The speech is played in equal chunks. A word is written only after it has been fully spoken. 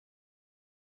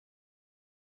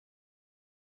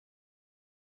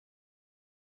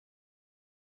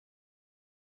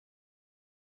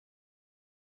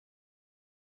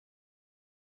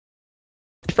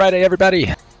Friday,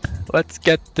 everybody! Let's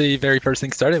get the very first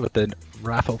thing started with the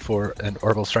raffle for an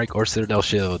Orbital Strike or Citadel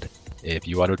Shield. If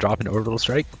you want to drop an Orbital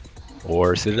Strike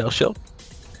or Citadel Shield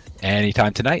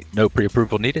anytime tonight, no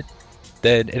pre-approval needed,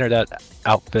 then enter that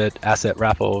outfit asset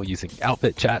raffle using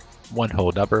outfit chat, one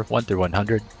whole number, 1 through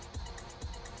 100.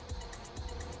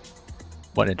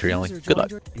 One entry only. Good luck.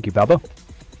 Thank you, Balbo.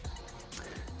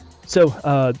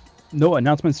 So, no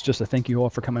announcements, just a thank you all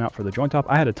for coming out for the joint top.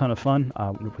 I had a ton of fun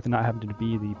with not having to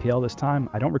be the PL this time.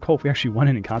 I don't recall if we actually won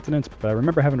any continents, but I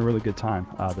remember having a really good time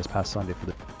this past Sunday for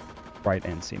the Bright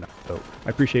and CMA. So I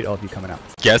appreciate all of you coming out.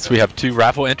 Yes, we have 2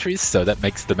 raffle entries, so that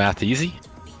makes the math easy.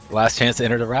 Last chance to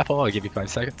enter the raffle. I'll give you 5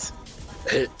 seconds.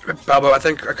 Hey, Balbo, I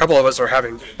think a couple of us are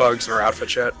having bugs in our outfit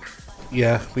chat.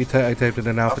 Yeah, I typed it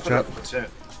in Alpha Chat.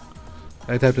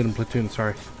 I typed it in Platoon,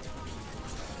 sorry.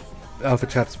 Alpha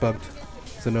Chat's bugged.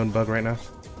 It's a known bug right now.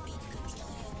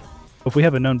 If we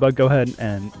have a known bug, go ahead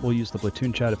and we'll use the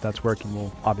Platoon chat. If that's working,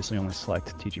 we'll obviously only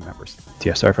select TG members.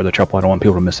 Yeah, sorry for the trouble. I don't want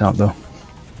people to miss out, though.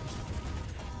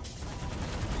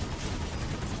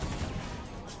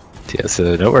 Yeah,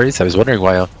 so no worries. I was wondering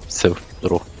why so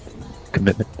little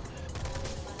commitment.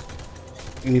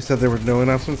 And you said there were no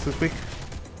announcements this week?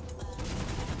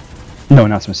 No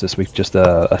announcements this week, just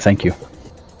a thank you.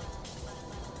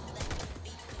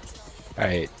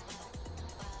 Alright.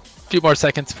 Few more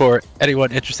seconds for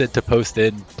anyone interested to post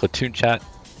in Platoon chat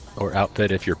or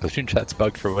outfit if your Platoon chat's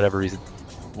bugged for whatever reason.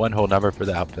 One whole number for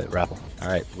the outfit raffle.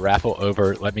 Alright, raffle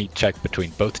over. Let me check between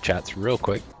both chats real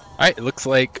quick. Alright, it looks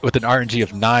like with an RNG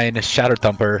of 9, Shadow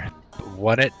Thumper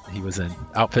won it. He was in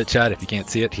outfit chat. If you can't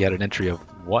see it, he had an entry of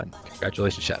 1.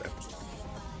 Congratulations, Shadow.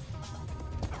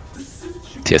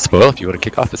 TS Spoil, if you want to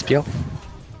kick off this PL.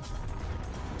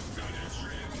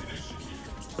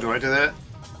 Do I do that?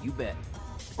 You bet.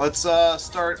 Let's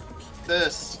start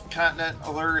this continent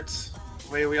alert.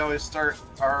 The way we always start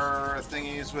our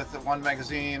thingies with 1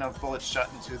 magazine of bullets shot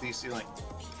into the ceiling.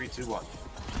 3, 2, 1.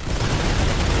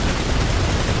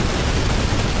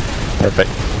 Perfect.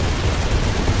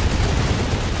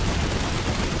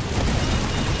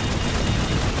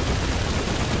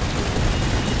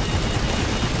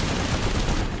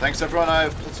 Thanks everyone. I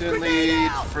have platoon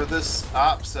lead for this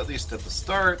ops, at least at the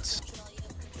start.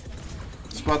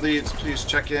 Squad leads, please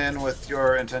check in with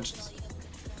your intentions.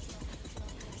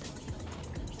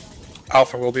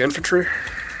 Alpha will be infantry.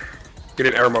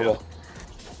 Getting air mobile.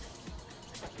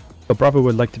 So Bravo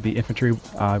would like to be infantry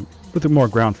with a more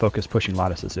ground focus, pushing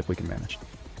lattices if we can manage.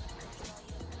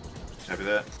 Copy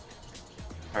that.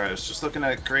 Alright, I was just looking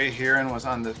at Gray here and was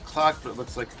on the clock, but it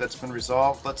looks like that's been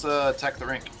resolved. Let's attack the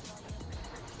rink.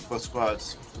 Both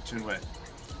squads, platoon way.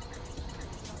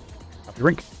 Copy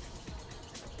rink.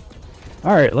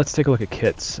 Alright, let's take a look at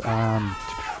kits.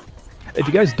 If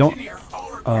you guys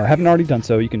haven't already done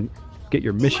so, you can get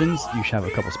your missions. You should have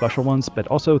a couple special ones, but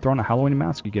also throw on a Halloween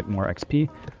mask, you get more XP,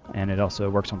 and it also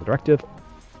works on the directive.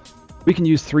 We can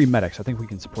use 3 medics. I think we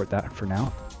can support that for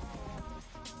now.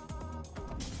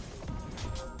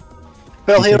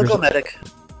 Well, here we go, medic.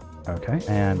 Okay,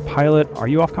 and pilot, are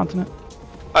you off continent?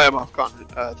 I am off continent,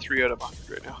 3 out of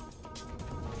 100 right now.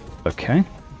 Okay,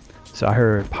 so I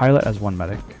heard pilot as 1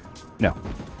 medic. No.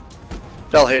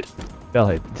 Belhaid.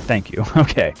 Belhaid, thank you.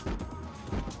 Okay.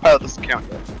 Pilot doesn't count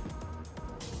yet.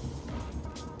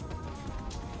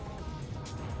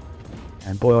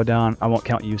 And Boildown, I won't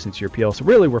count you since you're PL, so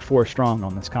really we're 4 strong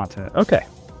on this continent. Okay.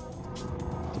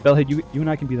 So Belhaid, you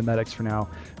and I can be the medics for now.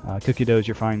 Cookie Doughs,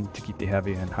 you're fine to keep the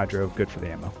heavy, and Hydro, good for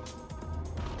the ammo.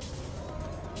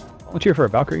 Volunteer for a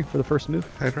Valkyrie for the first move.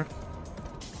 Hydra.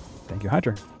 Thank you,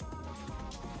 Hydra.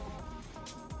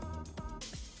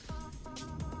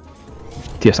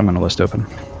 TS, I'm going to list open.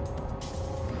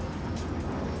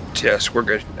 Yes, we're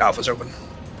good. Alpha's open.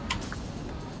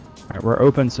 Alright, we're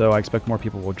open, so I expect more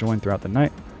people will join throughout the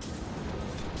night.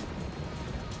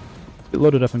 Let's get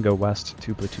loaded up and go west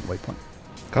to Platoon Waypoint.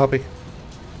 Copy.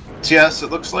 TS,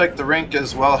 it looks like the rink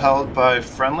is well held by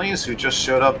friendlies who just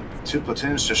showed up. 2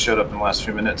 platoons just showed up in the last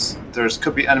few minutes.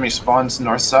 Could be enemy spawns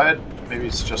north side. Maybe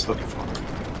it's just looking for them.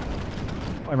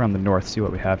 Around the north, see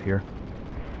what we have here.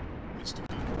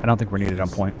 I don't think we're needed on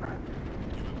point.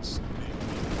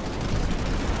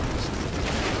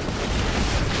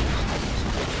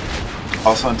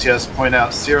 Also on TS, point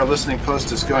out Sierra listening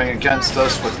post is going against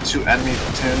us with 2 enemy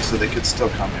platoons, so they could still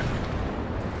come here.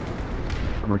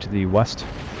 Over to the west.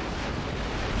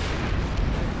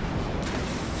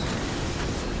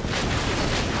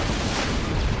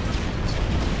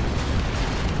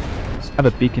 Have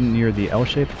a beacon near the L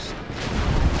shape.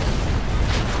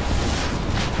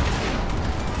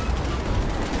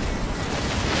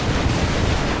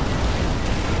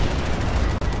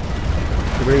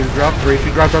 drop. 3,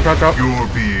 2, drop. You're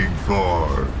being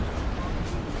far.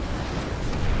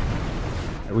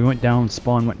 We went down,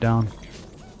 spawn went down.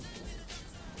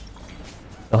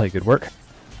 Hey, good work.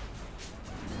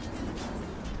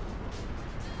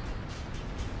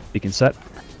 Beacon set.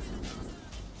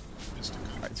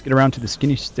 Alright, let's get around to the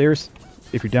skinny stairs.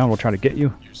 If you're down, we'll try to get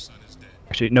you.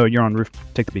 Actually, no, you're on roof.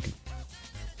 Take the beacon.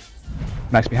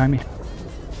 Max behind me.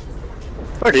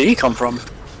 Where did he come from?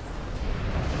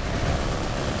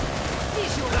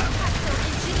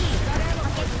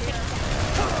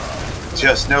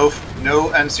 Just no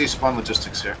NC spawn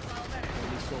logistics here.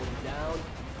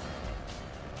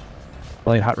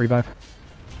 Blade hot revive.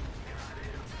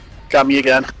 Got me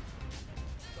again.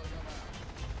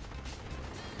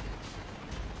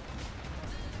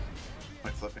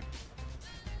 Point flipping.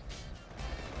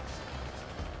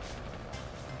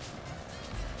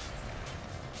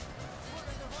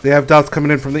 They have dots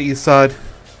coming in from the east side.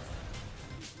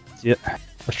 See it.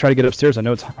 Let's try to get upstairs. I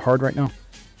know it's hard right now.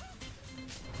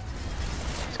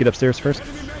 Let's get upstairs first.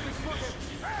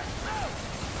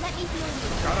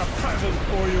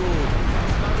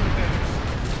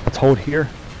 Let's hold here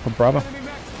for Bravo.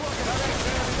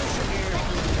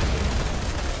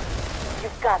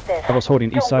 Bravo's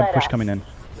holding east side, push coming in.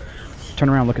 Turn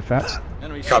around, look at Fats.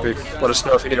 Copy. Let us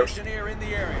know if you do.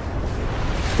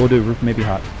 We'll do, roof may be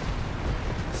hot.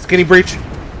 Skinny breach.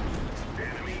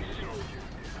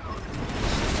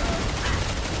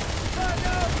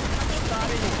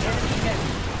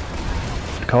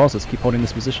 Calls, let's keep holding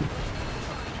this position.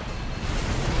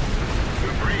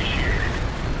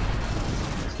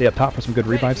 Stay up top for some good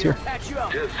revives here.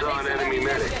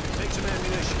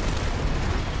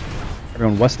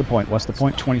 Everyone west the point,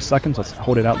 20 seconds, let's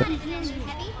hold it out there.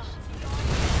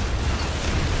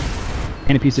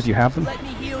 Any piece if you have them.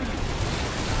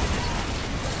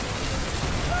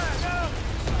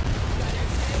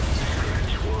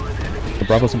 The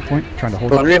Bravo's in point, trying to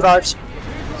hold One it. revives.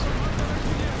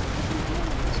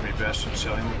 Enemy Bastion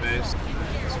shelling the base.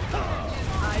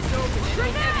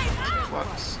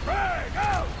 Flux.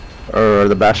 Or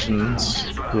the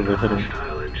Bastions really hitting.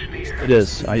 It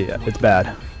is, it's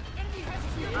bad.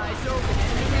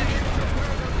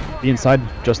 Be inside,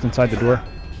 just inside the door.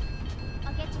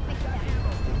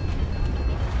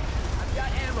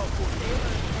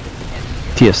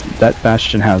 TS, that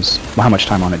Bastion has, how much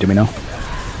time on it, do we know?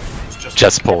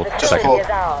 Just pulled. Second. Pulled.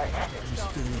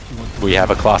 We have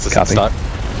a colossus in Copy. stock.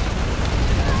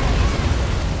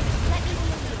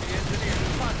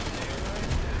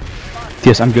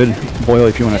 TS, I'm good. Boil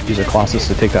if you want to use a colossus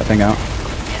to take that thing out.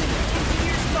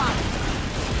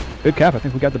 Good cap, I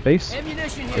think we got the base.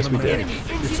 Yes, we did.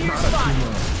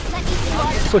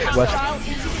 Push west.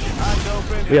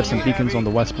 We have some beacons on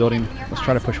the west building. Let's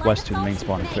try to push west to the main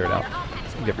spawn and clear it out.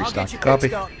 We'll get restocked.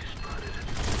 Copy.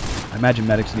 I imagine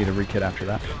medics need a re-kit after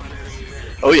that.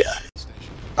 Oh yeah.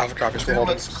 Alpha copies. We're Then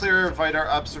holding. let's clear Vidar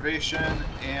observation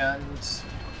and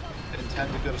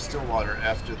intend to go to Stillwater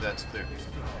after that's clear.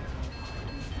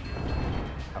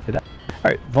 Copy that.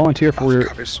 Alright, volunteer for Alpha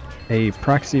copies. a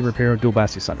proxy repair dual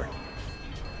Basti Sunder.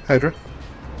 Hydra.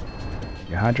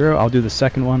 Your Hydro, I'll do the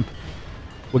second one.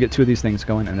 We'll get 2 of these things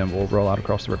going and then we'll roll out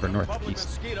across the river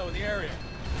northeast.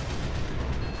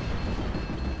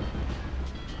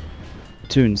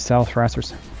 Platoon, south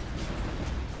harassers.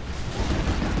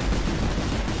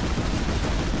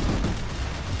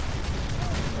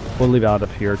 We'll leave out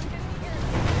of here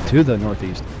to the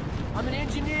northeast. I'm an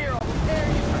engineer.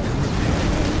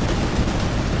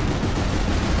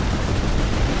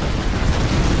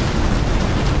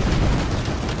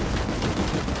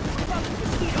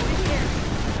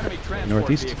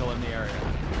 Northeast.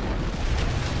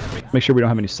 Make sure we don't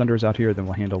have any Sunders out here, then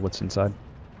we'll handle what's inside.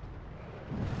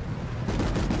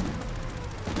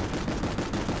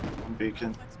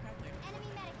 Beacon.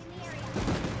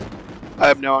 I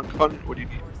have no on. What do you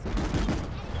need?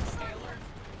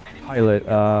 Pilot,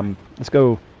 let's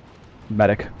go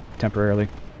medic temporarily.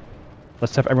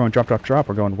 Let's have everyone drop.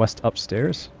 We're going west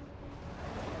upstairs.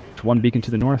 There's 1 beacon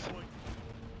to the north.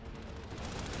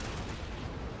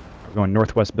 We're going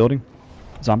northwest building.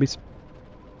 Zombies.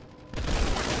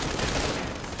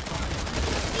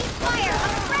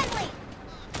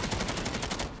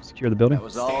 Secure the building. That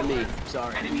was all me.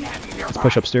 Sorry. Let's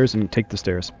push upstairs and take the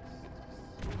stairs.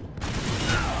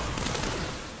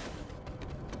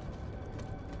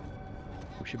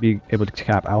 We should be able to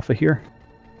cap Alpha here.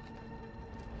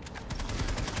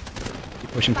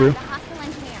 Keep pushing through.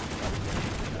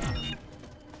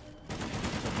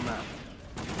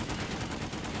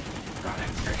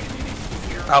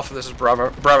 Alpha, this is Bravo.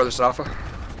 Bravo, this is Alpha.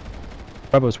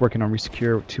 Bravo is working on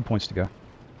resecure. 2 points to go.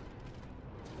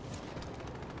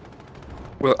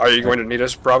 Well, are you going to need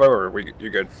us, Bravo, or you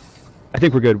good? I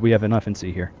think we're good. We have enough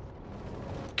NC here.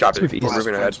 Copy. Let's move We're east.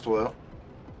 moving ahead. Below.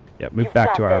 Yeah, move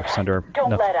back to our center.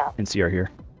 Enough NC are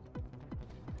here.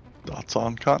 Dots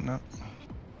on continent.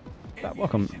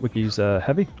 Welcome. Wiki's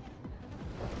heavy.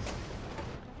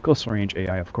 Close range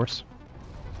AI, of course.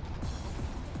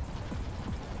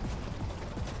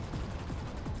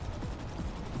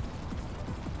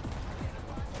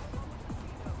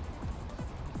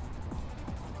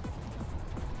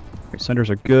 Okay, centers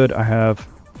are good. I have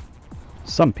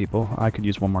some people. I could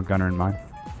use one more gunner in mine.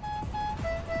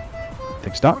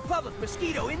 Thanks, Doc. Republic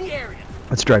mosquito in the area.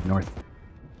 Let's drive north.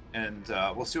 And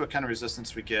we'll see what kind of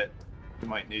resistance we get. We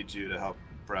might need you to help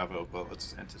Bravo, but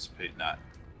let's anticipate not.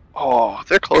 Oh,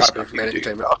 they're close Copy. enough. You Man can do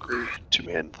entertainment. Valkyrie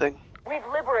 2-man thing. We've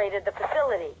liberated the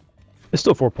facility. It's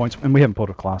still 4 points, and we haven't pulled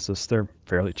a colossus. They're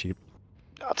fairly cheap.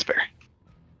 That's fair.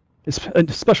 It's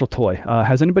a special toy.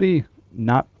 Has anybody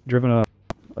not driven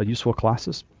a useful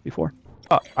colossus before?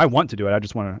 I want to do it. I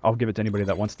just want to. I'll give it to anybody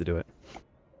that wants to do it.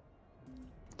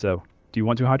 So, do you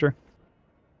want to, Hydra?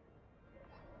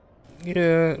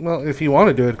 Yeah, well, if you want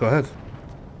to do it, go ahead.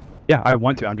 Yeah, I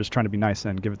want to. I'm just trying to be nice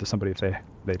and give it to somebody if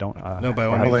they don't. No, but I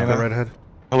want to go right ahead.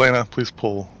 Helena, please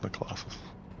pull the colossus.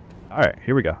 All right,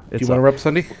 here we go. Do you want to rep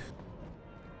Sunday?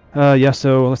 Yeah.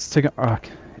 So let's take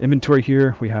inventory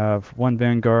here. We have one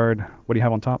Vanguard. What do you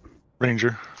have on top?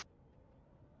 Ranger.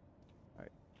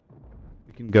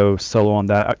 We can go solo on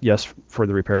that. Yes, for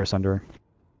the repair asunder.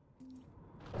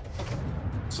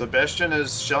 Sebastian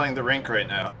is shelling the rink right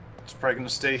now. It's probably going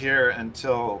to stay here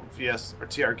until VS or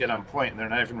TR get on point, and they're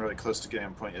not even really close to getting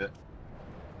on point yet.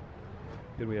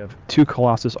 Good. We have 2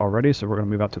 Colossus already, so we're going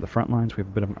to move out to the front lines. We have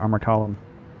a bit of an armor column.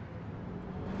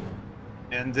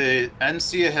 And the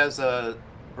NC has a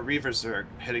Reavers are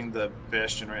hitting the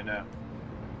Bastion right now.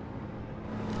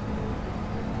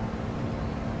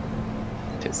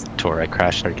 His Tor, I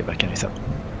crashed. Try to get back in myself.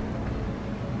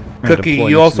 Cookie,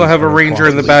 you also have a Ranger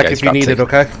in the back if you need it,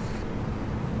 okay?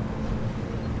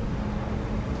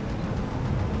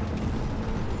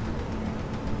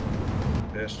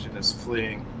 Bastion is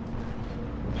fleeing.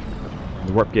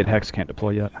 The warp gate hex can't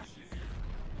deploy yet.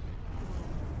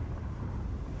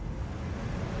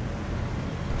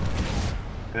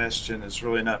 Bastion is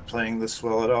really not playing this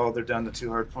well at all. They're down to 2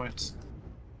 hard points.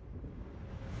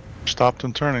 Stopped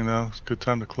and turning now. It's a good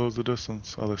time to close the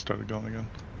distance. Oh, they started going again.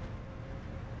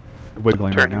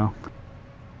 Wiggling right now.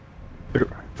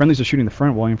 Friendlies are shooting the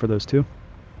front. We'll aim for those 2.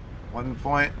 1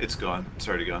 point, it's gone. It's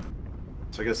already gone.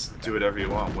 So I guess do whatever you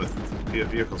want with the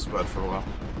vehicle squad for a while.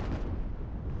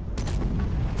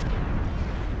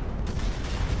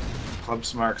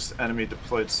 Clubs marks enemy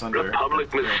deployed Sunder.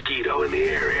 Republic mosquito in the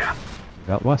area.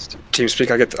 Out west.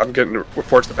 TeamSpeak, I'm getting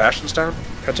reports the Bastion's down.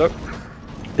 Heads up.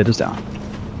 It is down.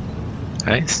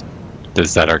 Nice.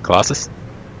 Is that our Colossus?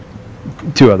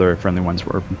 2 other friendly ones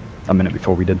were a minute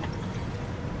before we did.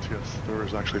 Yes, there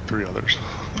was actually 3 others.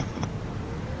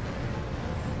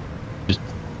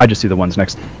 I just see the ones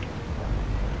next.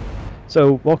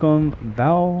 So, welcome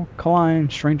Val, Colline,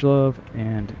 Strangelove,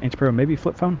 and Antipro, maybe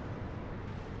Flip Phone?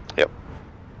 Yep.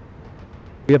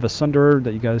 We have a Sunder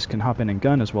that you guys can hop in and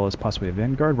gun, as well as possibly a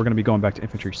Vanguard. We're going to be going back to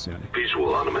infantry soon.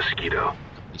 Visual on a mosquito.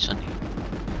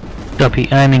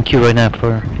 Copy, I'm in queue right now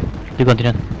for the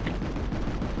continent.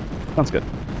 Sounds good.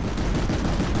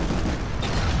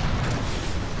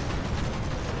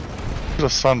 There's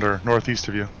a Sunder northeast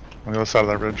of you, on the other side of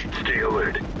that ridge. Stay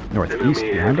alert. Northeast,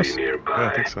 behind us? Yeah,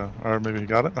 I think so. Or maybe you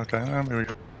got it? Okay, maybe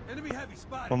we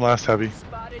got one last heavy.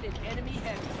 Spotted an enemy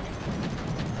heavy.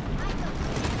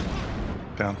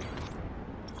 Down.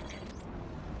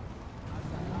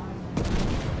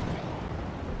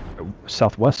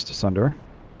 Southwest Sunder.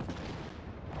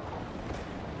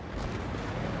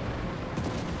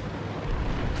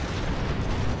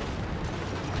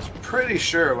 Pretty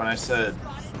sure when I said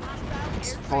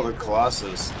let's pull the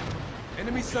Colossus, they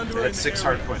had 6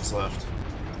 hard points left.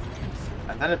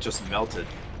 And then it just melted.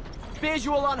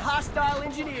 Visual on hostile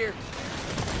engineer.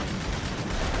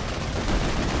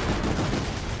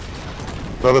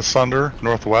 That is Sunder,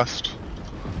 northwest.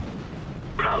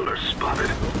 Prowler spotted.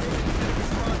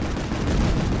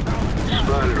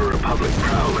 Spotted a Republic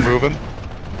Prowler. Moving.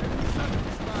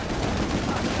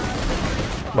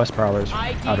 West Prowlers,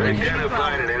 out of range.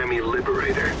 Identified an enemy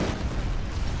liberator.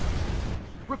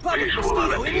 Republic Visual on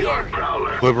mosquito a in the TR area.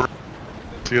 Prowler. Liber.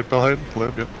 See it, Bellhead?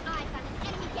 Lib, yep.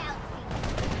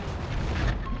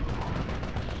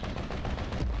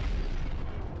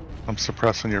 I'm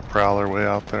suppressing your Prowler way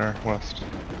out there, west.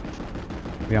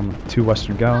 We have 2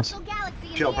 Western Gals.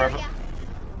 Kill, Bravo.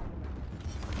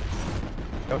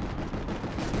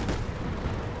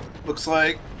 Looks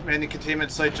like Manning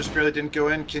containment site just barely didn't go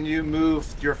in. Can you move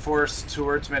your force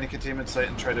towards Manning containment site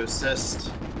and try to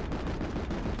assist?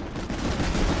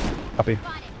 Copy.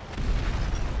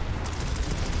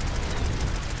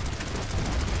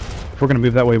 If we're gonna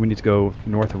move that way, we need to go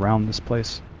north around this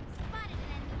place.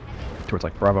 Towards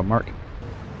like Bravo Mark.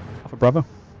 Alpha Bravo.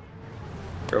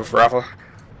 Go for Alpha.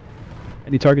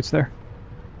 Any targets there?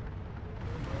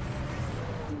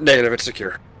 Negative, it's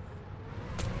secure.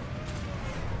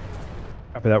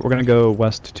 After that, we're gonna go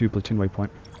west to Platoon Waypoint.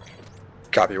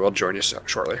 Copy, we'll join you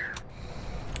shortly.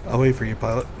 I'll wait for you,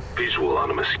 pilot. Visual on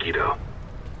a mosquito.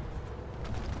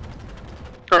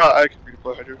 I can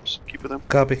redeploy hydros. Keep with them.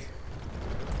 Copy.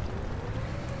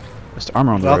 Just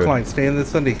armor on the road. Valkline, stay in the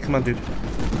Sunday. Come on, dude.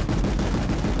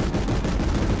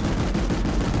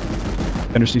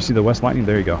 Finish, you see the West Lightning?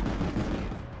 There you go.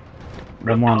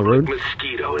 One more on the road.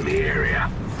 Mosquito in the area.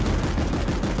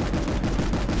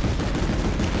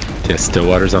 Yeah,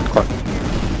 Stillwater's on the clock.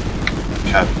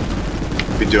 Cap.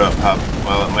 We do have pop.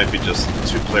 Well, it might be just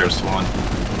 2 players to 1.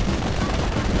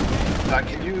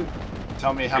 Can you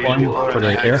tell me how many people are in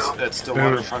the hex at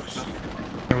Stillwater?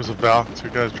 There was a Valk, 2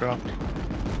 guys dropped.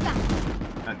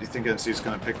 And do you think NC is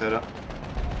going to pick that up?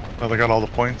 Oh, they got all the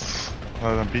points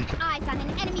other than beacon. Eyes on an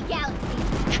enemy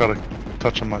galaxy. Try to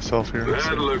touch them myself here.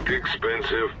 That looked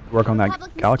expensive. Work on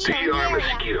that galaxy. TR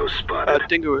mosquito spotted.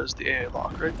 Dingo is the AA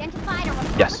lock, right? Identified a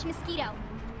Republic Yes. mosquito.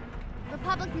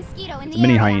 Republic mosquito in the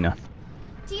Mini area. hyena.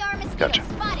 TR mosquito Gotcha.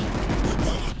 spotted.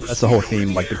 That's the whole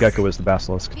theme. Like the gecko is the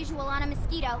basilisk. Visual on a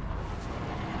mosquito.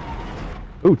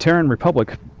 Ooh, Terran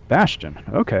Republic Bastion.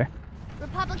 Okay.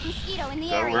 Republic mosquito in the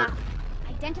That'll area. work.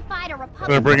 Identified a Republic.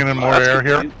 They're bringing in more air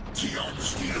here.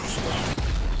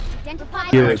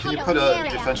 Identified Yeah. a Can mosquito you put in the a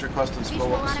area. defense request in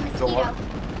Visual on a Stillwater?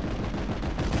 mosquito.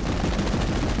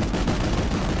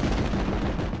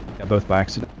 Yeah, both by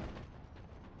accident.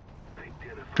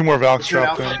 2 more Valks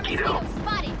Platoon dropped Alpha. in. Mosquito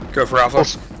spotted. Go for Alpha.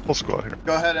 Full squad here.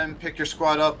 Go ahead and pick your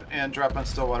squad up and drop on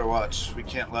Stillwater Watch. We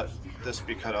can't let this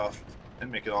be cut off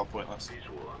and make it all pointless.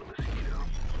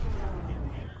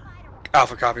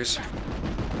 Alpha copies.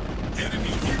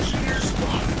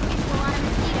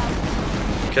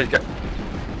 Okay, go.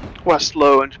 West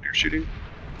low engineer shooting.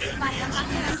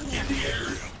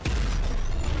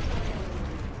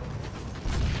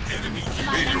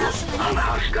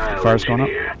 Fire's going up.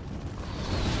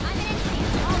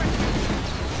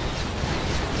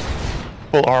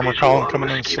 Full armor column coming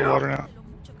in Stillwater now.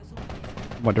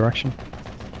 What direction?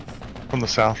 From the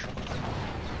south.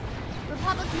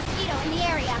 Republic mosquito in the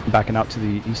area. Backing out to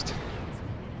the east.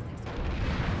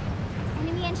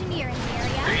 Enemy engineer in the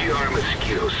area. TR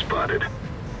mosquito spotted.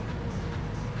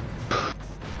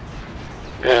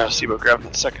 Yeah, Sibo grabbing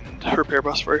that second repair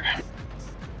bus for you.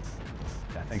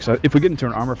 Yeah, thanks. So if we get into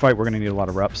an armor fight, we're going to need a lot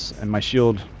of reps. And my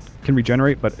shield can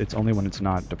regenerate, but it's only when it's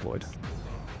not deployed.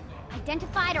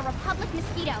 Identified a Republic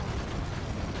mosquito.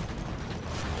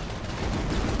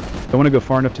 Don't want to go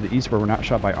far enough to the east where we're not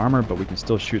shot by armor, but we can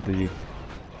still shoot the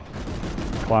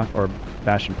clock or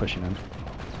Bastion pushing in.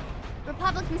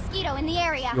 Republic mosquito in the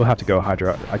area. You'll have to go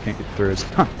Hydra. I can't get through. It's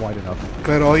not wide enough.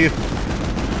 Go ahead, all you.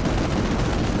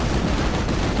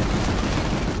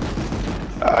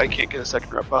 I can't get a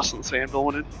second rep bus on the sand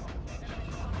going in.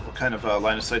 What kind of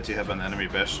line of sight do you have on the enemy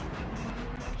Bish?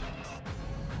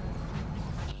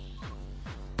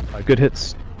 Good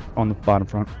hits on the bottom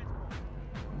front.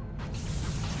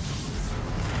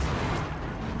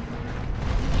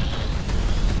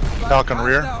 Valk on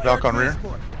rear. Valk on rear.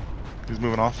 He's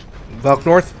moving off. Valk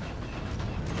north.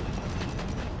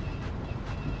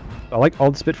 I like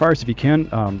all the Spitfires if you can.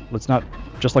 Let's not,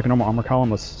 just like a normal armor column,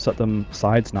 let's set them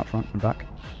sides, not front and back.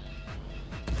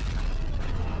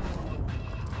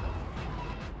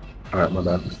 Alright, my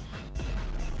bad.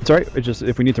 It's alright, it's just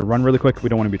if we need to run really quick, we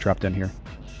don't want to be trapped in here.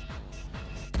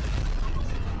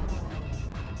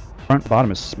 Front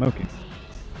bottom is smoking.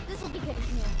 This will be good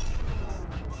as new.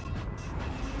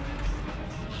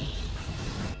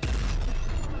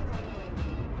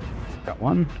 Got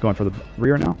one, going for the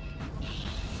rear now.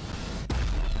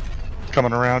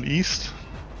 Coming around east.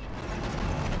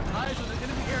 Eyes on the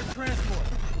enemy air transport.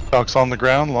 Valk's on the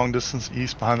ground, long distance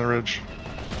east behind the ridge.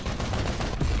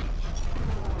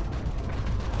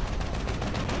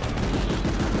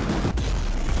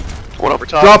 One over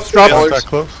top. Drops. That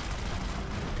close.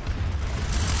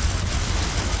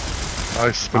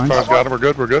 Nice. Spitfire's got him.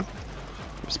 We're good.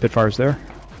 Spitfire's there.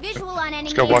 Visual on enemy.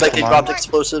 Just gotta watch Like the they mines. dropped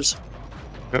explosives.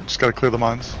 Yep, just gotta clear the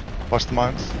mines. Watch the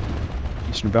mines.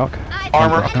 Eastern Valk.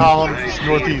 Armor column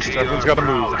northeast. Everyone's gotta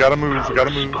move. Gotta move.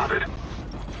 Spotted.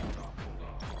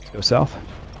 Let's go south.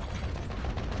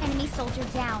 Enemy soldier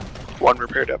down. One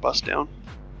repaired that bus down.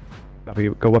 Copy.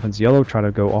 Go weapons yellow. Try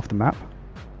to go off the map.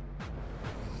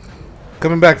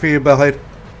 Coming back for you, Bellhide.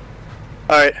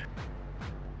 Alright.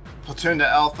 Platoon to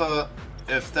Alpha.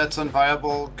 If that's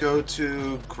unviable, go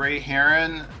to Grey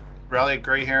Heron. Rally at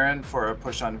Grey Heron for a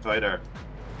push on Viter.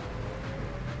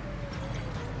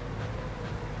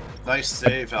 Nice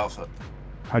save, Alpha.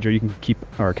 Hydra, you can keep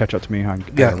or catch up to me.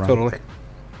 Yeah, totally.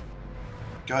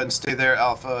 Go ahead and stay there,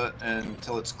 Alpha,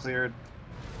 until it's cleared.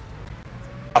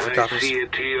 Alpha copies. see a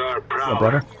TR Oh, Prowler.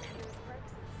 brother.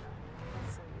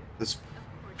 This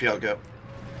PL go.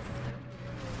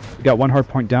 We got one hard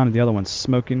point down and the other one's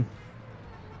smoking.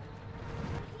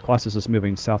 Colossus is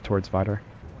moving south towards Viter.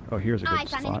 Oh, here's a good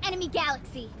Eyes on an spot. enemy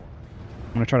galaxy.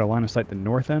 I'm gonna try to line of sight the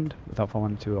north end without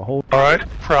falling into a hole. Alright,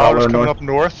 Prowler's Prowler coming north. up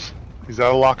north. He's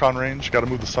out of lock on range. Gotta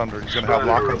move the Sunder. He's gonna have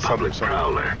lock on Sunder. Republic So.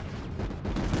 Prowler.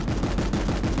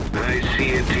 I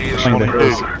see a Just TR wanted to-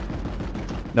 Prowler.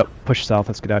 Nope, push south.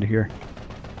 Let's get out of here.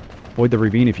 Avoid the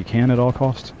ravine if you can at all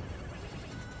costs.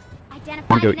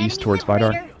 Identify I'm gonna an go east enemy towards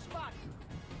Vidar. liberator.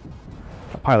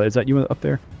 Pilot, is that you up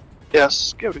there?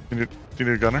 Yes, go. Do you need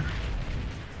a gunner?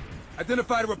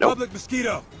 Identified a Republic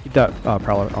mosquito. Keep that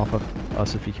Prowler off of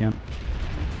us if you can.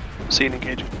 See and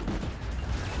engaging.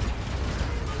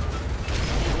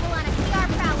 Visual on a TR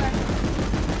Prowler.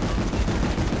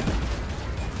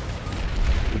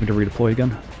 Looking to redeploy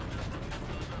again.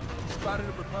 Spotted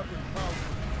a Republic prowler.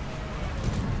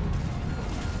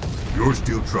 You're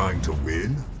still trying to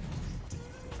win?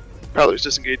 Prowler's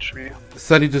disengaged from you.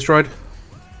 Sunny destroyed.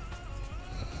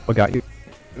 What got you?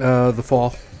 The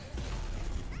fall.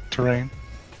 Terrain.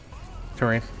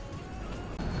 Terrain.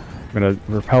 I'm gonna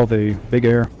repel the big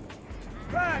air.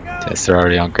 Yes, they're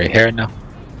already on Grey Heron now.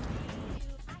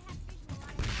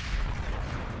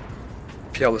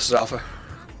 PL, this is Alpha.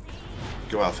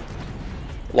 Go Alpha.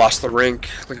 Lost the rink.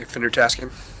 Looking for new tasking.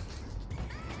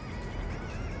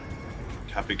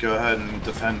 Copy, go ahead and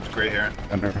defend Grey Heron.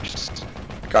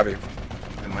 Copy.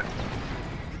 And win.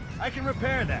 I can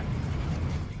repair that.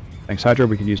 Thanks, Hydra.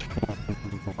 We can use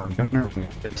one gunner. We can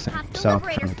get south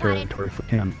from the territory if we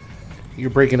can. You're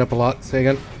breaking up a lot. Say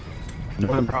again.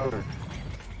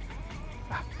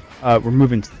 We're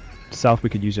moving south. We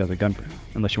could use you as a gun,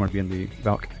 unless you want to be in the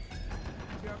Valk.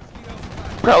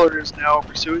 Prowler is now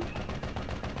pursuing.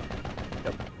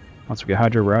 Once we get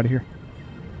Hydra, we're out of here.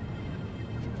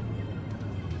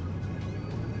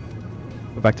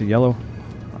 Go back to yellow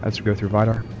as we go through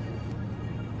Vidar.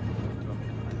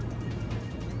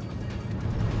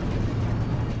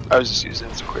 I was just using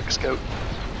it as a quick scout.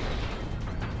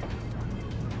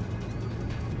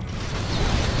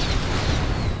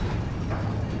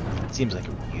 Seems like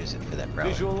we use it for that prowler.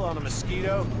 Visual on a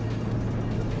mosquito.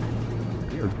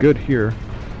 We're good here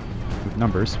with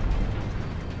numbers.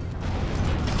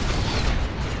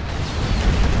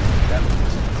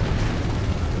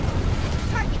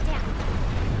 Target down.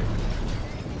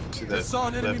 To I the saw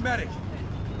an enemy left. medic.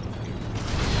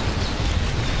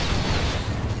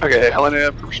 Okay,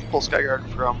 Helena, pull Skyguard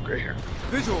from Grey Heron.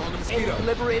 Visual on the mosquito. Enemy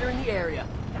liberator in the area.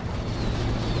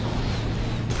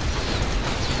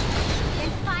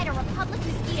 Identified a Republic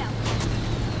mosquito.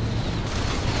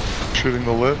 Shooting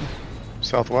the lid.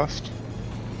 Southwest.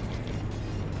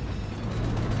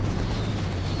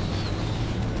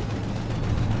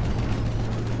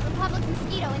 Republic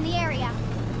mosquito in the area.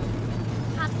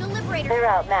 Hostile liberator. They're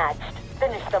outmatched.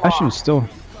 Finish them Actually, off. still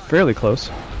fairly close.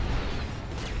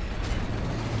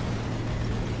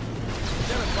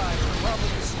 Identified a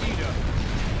Republic mosquito.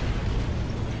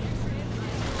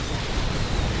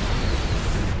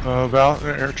 Val,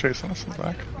 air chasing us in the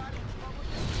back.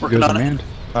 Working Goes on it. Rand.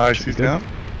 Nice, Should he's be good. down.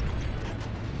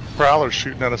 Prowler's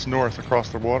shooting at us north across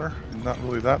the water. Not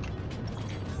really that.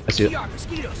 I see it.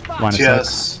 Mosquito spot. Line of sight.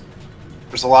 Yes.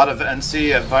 There's a lot of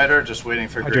NC at Viter, just waiting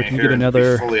for Hydra, Grey can you get Heron to be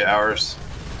another- fully ours.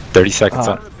 30 seconds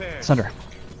Uh, on. Sunder.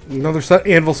 Another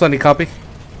Anvil Sunny copy.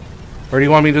 Or do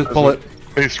you want me to pull it?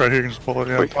 Base right here, you can just pull it.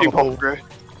 Yeah, Wait, can you pull Grey?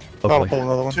 I'll Hopefully. pull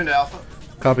another one. Tune to Alpha.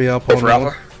 Copy. I'll pull Go for another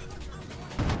Alpha.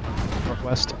 one.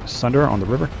 Northwest Sunder on the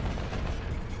river.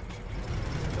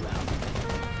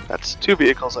 That's 2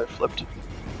 vehicles I flipped.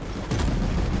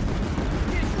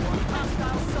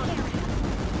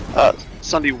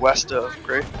 Sunday west of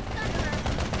Grey.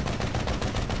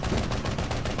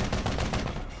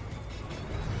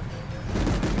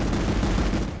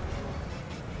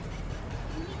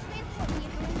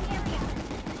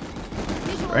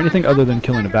 Or anything other than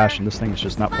killing a Bastion, this thing is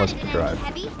just not pleasant to drive.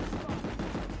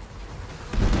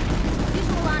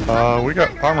 We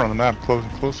got armor on the map, close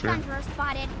and close here.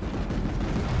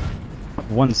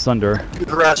 One Sunder.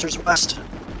 Harassers west.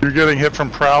 You're getting hit from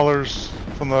prowlers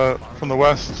from the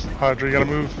west. Hydra, you gotta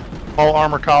move. All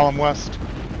armor column west.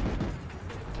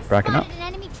 Backing up. Spotted an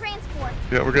enemy transport.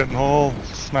 Yeah, we're getting all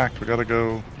snacked. We gotta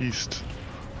go east.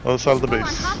 Other side of the Visual on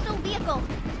base. hostile vehicle.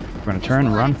 We're going to turn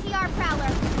and run TR prowler.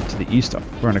 to the east.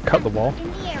 We're going to cut the wall.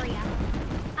 In the area.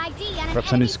 ID on an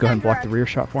Representatives, go ahead and block the enemy rear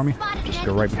shot for me. Spotted Just an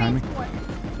go enemy right behind me. transport.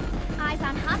 Eyes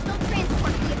on hostile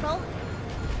transport vehicle.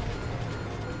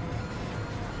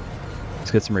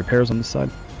 Let's get some repairs on this side.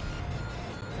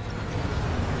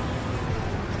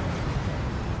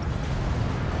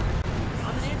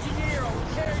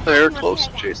 They're close,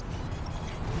 Jason.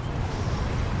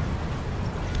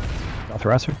 South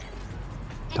harasser.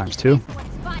 Times 2. Spotted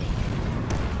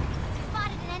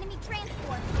an enemy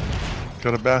transport.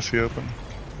 Got a Bassie open.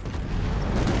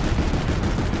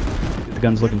 The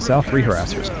gun's looking south. 3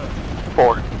 harassers.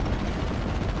 4.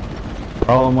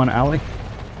 We're all in one alley.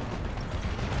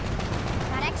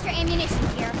 Got extra ammunition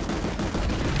here.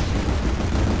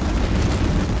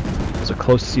 There's a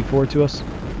close C4 to us.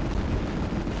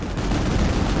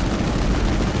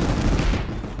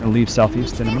 We're gonna leave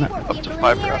southeast in a minute. Up to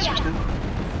 5 harassers now.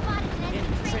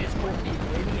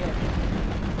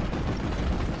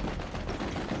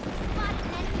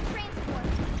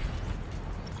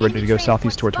 Ready to go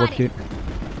southeast towards Warpgate.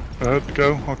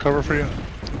 Go. I'll cover for you.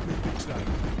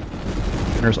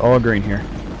 There's all green here.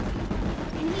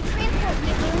 Enemy transport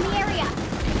vehicle in the area.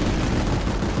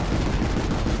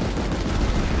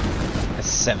 That's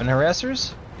 7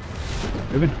 harassers?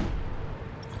 Moving.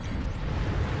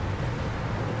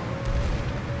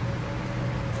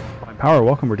 Power,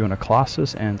 welcome. We're doing a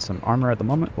colossus and some armor at the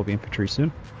moment. We'll be infantry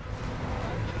soon.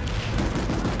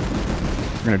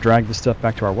 We're gonna drag this stuff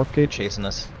back to our warp gate. Chasing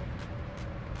us.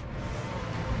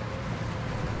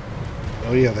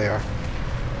 Oh yeah, they are.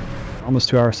 Almost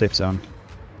to our safe zone.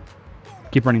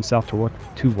 Keep running south to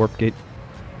warp gate.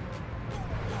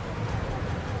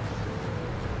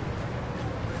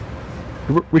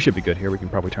 We should be good here. We can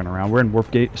probably turn around. We're in warp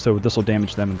gate, so this will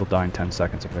damage them and they'll die in 10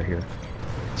 seconds if they're here.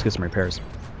 Let's get some repairs.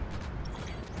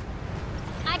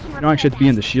 You don't actually have to be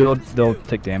in the shield. They'll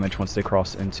take damage once they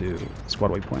cross into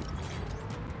squad waypoint.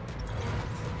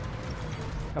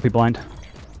 Copy blind.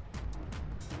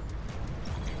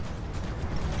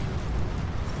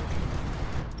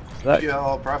 That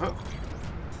PL Bravo.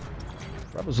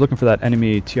 Bravo's looking for that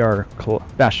enemy TR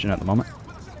Bastion at the moment.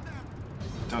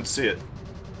 Don't see it.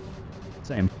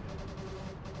 Same. Do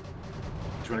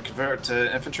you want to convert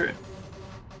to infantry?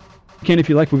 You can if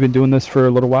you like. We've been doing this for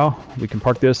a little while. We can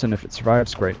park this, and if it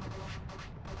survives, great.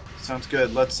 Sounds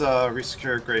good. Let's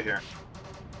resecure Gray here.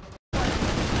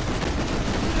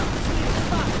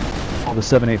 All the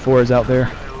 784s out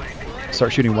there.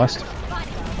 Start shooting west.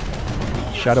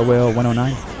 Shadow Whale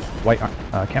 109. White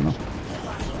camo.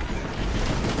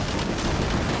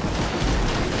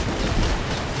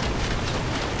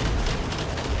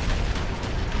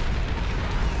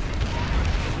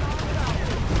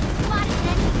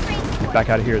 Get back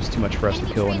out of here. It's too much for us to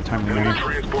kill in a timely manner.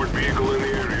 Transport vehicle in the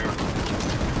area.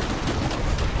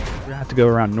 We're gonna have to go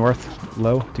around north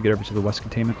low to get over to the west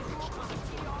containment.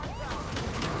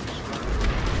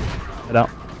 Head out.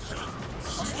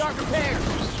 Start repairs.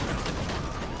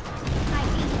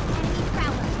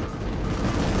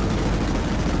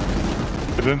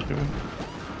 Get in, get in.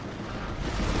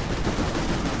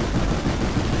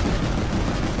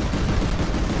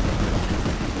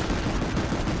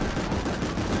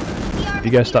 If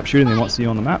you guys stop shooting, they won't see you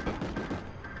on the map.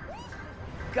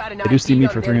 They do see me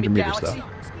for 300 meters though.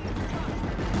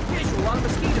 Visual on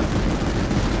mosquito.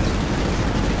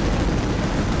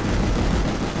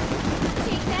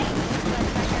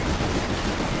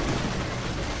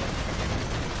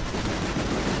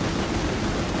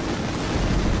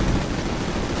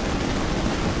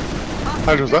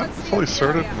 Hydra, is that fully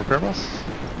sorted repair bus?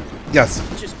 Yes.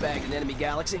 Just bagged an enemy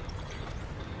galaxy.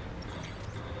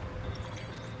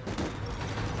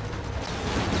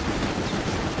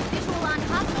 Visual on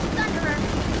hostile Thunderer.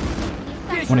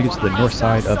 I want to get to the north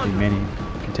side of the main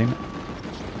containment.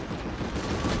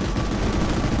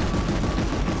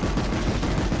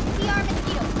 TR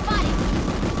mosquito spotted.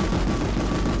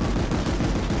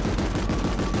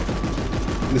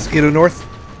 Mosquito north.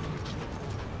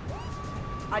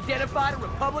 Identified a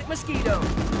Republic mosquito.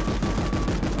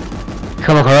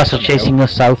 Couple harassers chasing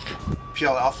us south.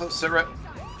 PL Alpha, sit right.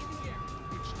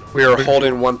 We are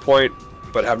holding one point,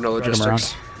 but have no Drag 'em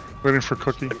logistics. Waiting for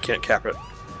Cookie. And can't cap it.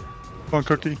 Come on,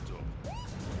 Cookie.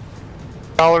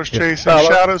 Fowler's chasing.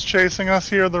 Fowler. Shadow's chasing us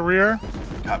here, the rear.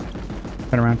 Copy.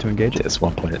 Turn around to engage. At this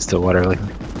one point, it's still water.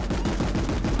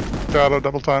 Shadow,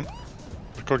 double time.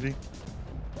 Cookie.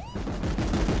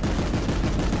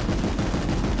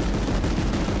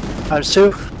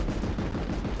 ×2.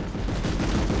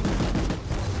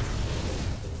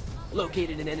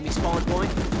 Located an enemy spawn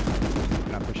point.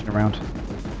 We're not pushing around.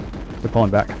 They're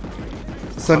pulling back.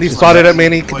 Sunday spotted at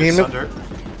Manny containment.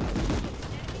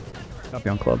 Copy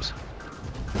on clubs.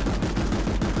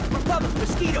 Republic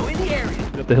mosquito in the area.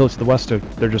 Up the hill to the west,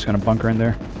 they're just going to bunker in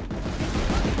there.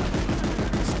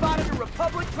 Spotted a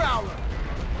Republic prowler.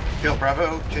 Kill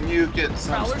Bravo, can you get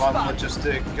some Prowler spawn spotted.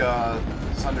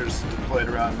 logistic Sunders deployed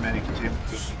around Manny containment?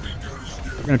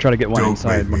 We're going to try to get one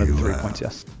inside one of the 3 points,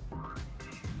 yes.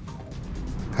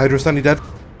 Hydra Sunday dead.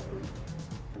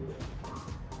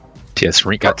 TS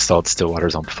Rink got stalled.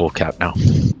 Stillwater's on full cap now.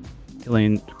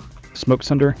 Killing Smoke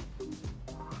Sunder.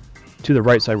 To the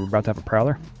right side, we're about to have a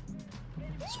prowler.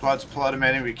 Squads pull out of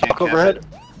Manny, we can't Overhead.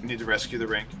 catch it. We need to rescue the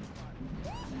rink.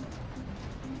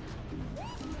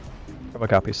 Couple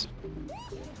copies.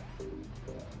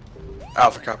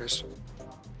 Alpha copies.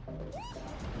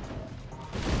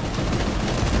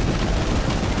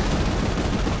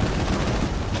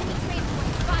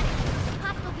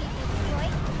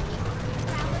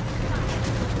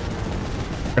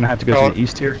 We're going to have to go to the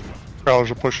east here. Prowlers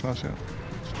are pushing us, yeah.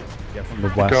 Yeah, from the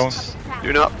west.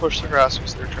 Do not push the grass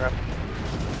because they're trapped.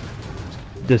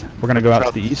 We're going to go out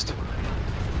to the east.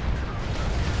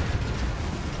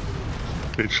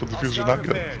 Okay, shield diffuser not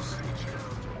good.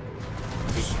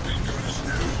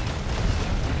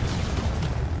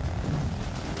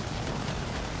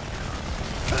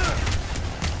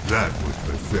 That was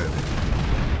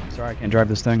pathetic. Sorry, I can't drive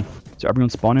this thing. So everyone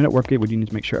spawning at Warp Gate, we do need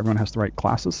to make sure everyone has the right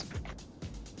classes.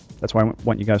 That's why I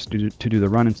want you guys to do the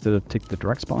run instead of take the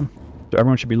direct spawn. So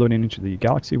everyone should be loading into the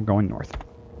galaxy. We're going north.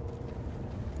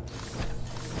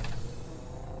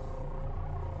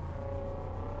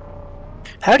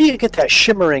 How do you get that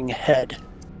shimmering head?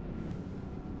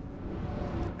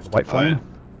 White flame?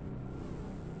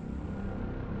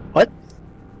 What?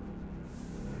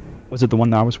 Was it the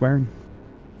one that I was wearing?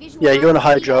 Yeah, you're in a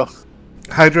Hydro.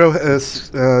 Hydro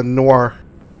is Noir.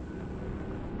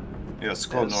 Yeah,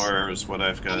 Skull Noir is what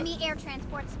I've got. Enemy air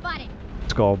transport spotted.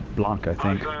 It's called Blanc, I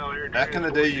think. Back in the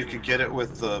day, you could get it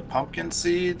with the pumpkin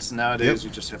seeds. Nowadays,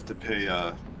 you just have to pay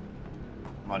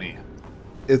money.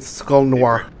 It's Skull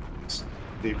Noir.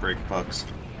 Daybreak bucks.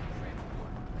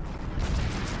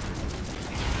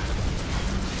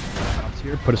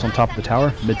 Here, put us on top of the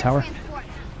tower, mid tower.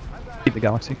 Keep the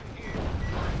galaxy.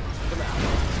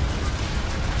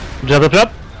 Jump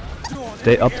up.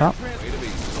 Stay up top.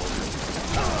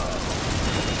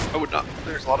 I would not.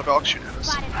 There's a lot of Alex shooting at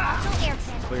us.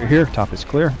 Clear here. Top is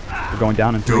clear. We're going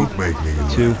down in 3, Don't make me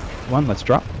 2, 1. Let's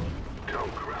drop.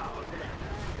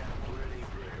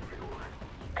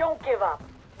 Don't give up.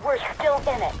 We're still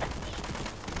in it.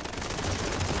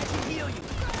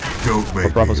 Don't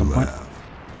make Bravo's me on point. laugh.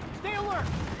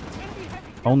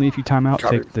 Only if you time out,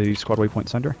 Copy. take the squad waypoint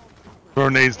Sunder. Throw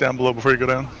nades down below before you go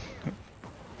down.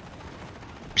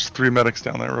 There's 3 medics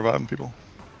down there reviving people.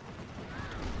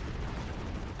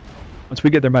 Once we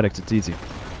get their medics, it's easy.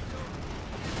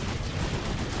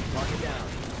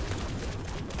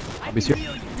 Obby's here.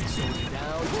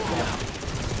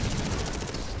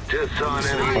 Just saw an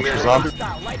enemy Vulture's on.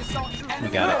 We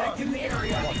got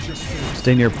it.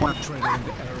 Stay near point.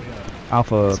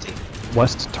 Alpha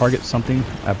west, target something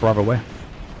at Bravo Way.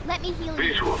 Let me heal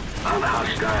you. visual on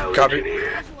hostile Copy.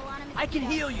 engineer. I can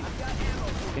heal you.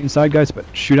 Stay inside, guys, but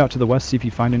shoot out to the west, see if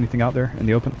you find anything out there in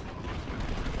the open.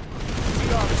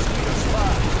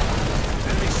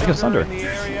 Take a Sunder.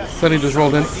 Sunny just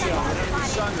rolled in.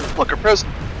 Look, a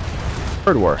present.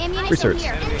 Bird War. Ammunition Research.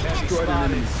 here.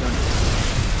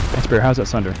 Spear, how's that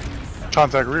Sunder?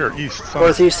 Contact rear, east. South.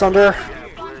 Northeast Thunder.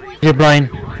 Here, Brian.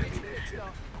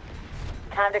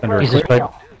 Time to Thunder close equipped. the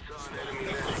deal.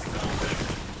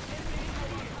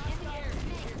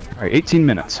 Alright, 18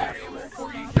 minutes.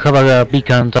 You have a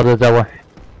beacon on top of the tower.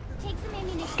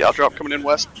 Gal drop coming in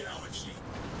west.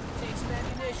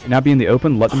 Now be in the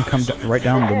open, let them come right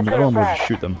down the middle and we'll just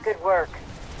shoot them. Good work.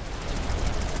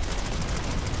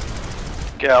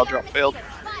 Gal drop failed.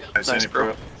 Nice,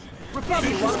 bro.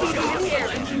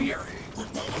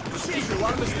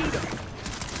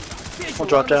 We'll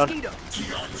drop down. And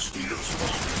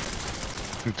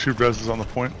 2 reses on the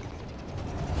point.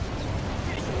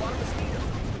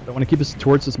 Don't want to keep us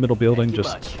towards this middle building,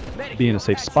 just be in a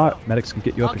safe spot. Medics can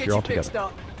get you up if you're all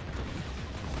together.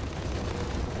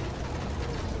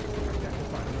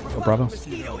 Oh, Bravo.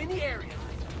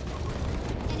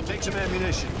 Take some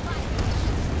ammunition.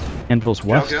 Anvil's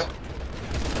west. Go.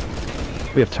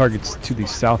 We have targets to the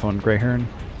south on Grey Heron.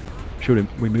 Should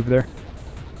we move there?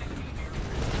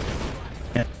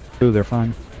 Oh, they're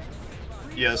fine.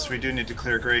 Yes, we do need to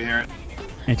clear Grey Heron.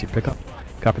 Anti-pickup.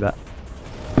 Copy that.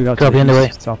 Move out Copy to on the way.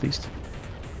 southeast.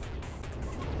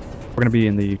 We're going to be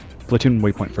in the Platoon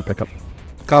waypoint for pickup.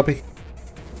 Copy.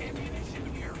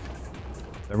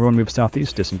 Everyone move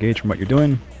southeast, disengage from what you're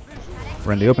doing.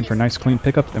 We're in the open for a nice clean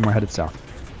pickup, then we're headed south.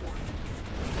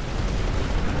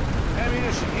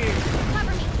 Ammunition here.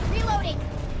 Cover me. Reloading.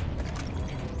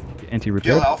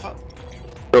 Anti-repair. Kill Alpha.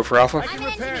 Go for Alpha. I'm an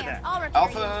engineer. I'll repair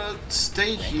Alpha,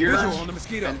 stay here Visual on the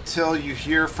mosquito. until you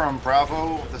hear from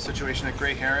Bravo the situation at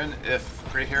Grey Heron. If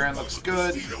Grey Heron looks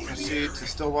good, proceed to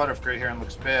Stillwater. If Grey Heron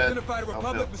looks bad, Identified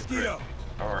Republic mosquito.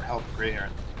 help Grey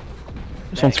Heron.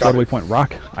 Just on squad waypoint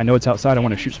rock. I know it's outside. I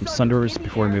want to shoot some Sunderers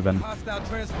before we move in. Hostile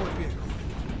transport vehicle.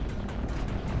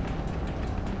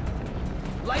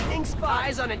 Lightning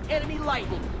spies on an enemy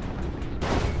lightning.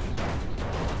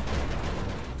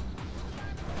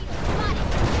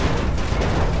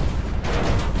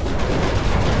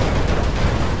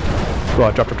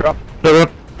 Squad, drop to drop.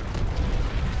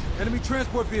 Enemy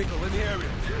transport vehicle in the area.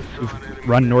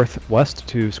 Run northwest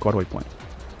to squad waypoint.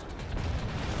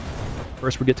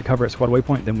 First we get to cover at squad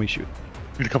waypoint, then we shoot.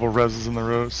 Need a couple of reses in the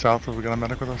road south if we got a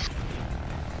medic with us.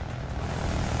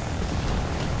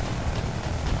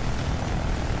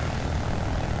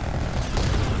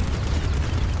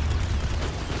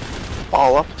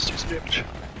 All up, let's do some damage.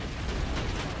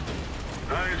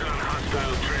 Eyes on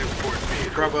hostile transport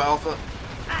vehicle. Bravo Alpha.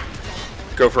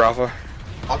 Go for Alpha.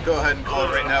 I'll go ahead and call it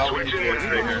right now. We need to go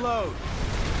straight here. Reload.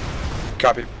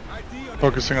 Copy.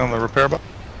 Focusing on the repair bot.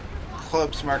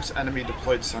 Clubs marks enemy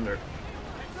deployed Sunder.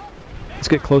 Let's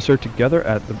get closer together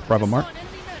at the Bravo mark.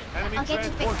 Enemy I'll get you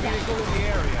transport fixed up. vehicle in the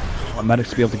area. I want medics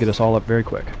to be able to get us all up very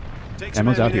quick. Take some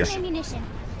Ammo's out here. Ammunition.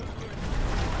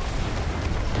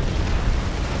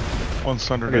 One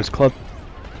Sunder. There's club.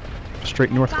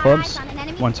 Straight north clubs.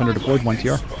 One Sunder deployed, one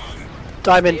TR.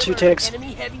 Diamond, 2 ticks.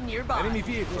 Enemy heavy nearby. Enemy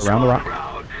vehicle. Around the rock.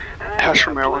 Hash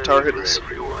from Maryland Tower hit us. Let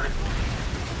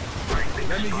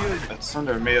me heal you. That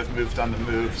Sunder may have moved on the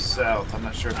move south. I'm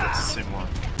not sure if that's the same one.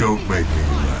 Don't make me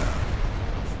laugh.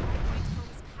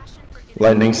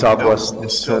 Lightning southwest. No,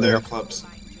 it's still there, Clubs.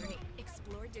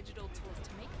 Explore digital tools to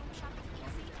make home shopping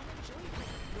easy and enjoyable.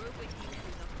 We're with you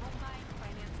through the home buying,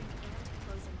 financing, and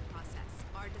closing process.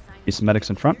 Our design These medics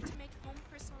in front. to make home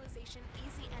personalization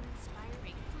easy and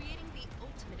inspiring, creating the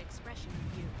ultimate expression of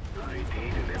you.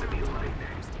 Understand the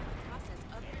process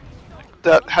of your new home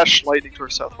That hash lightning to our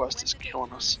southwest is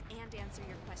killing us. and answer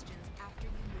your questions after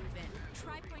you move in.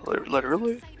 Try point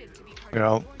Literally? excited to be part Yeah,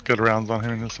 I'll get rounds on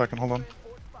him in a second. Hold on.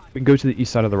 We can go to the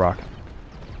east side of the rock.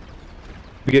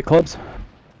 We get clubs.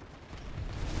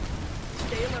 I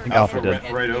think Alpha did.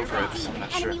 went right over it, so I'm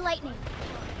not sure. Enemy lightning.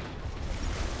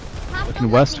 Looking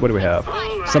west, what do we have?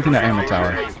 Something at Ammo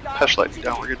Tower. Hash lightning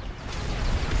down, we're good.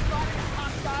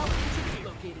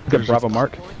 Good Bravo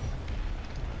mark.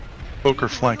 Poker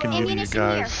flanking you Ammunition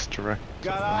guys direct.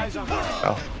 Got eyes on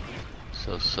South.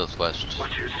 So southwest.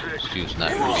 Excuse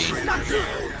not ravine.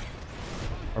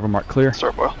 Bravo mark clear.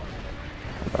 Start boil.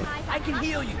 I can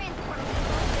heal you.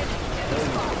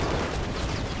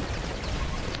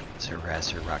 Is there Raz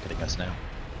here rocketing us now?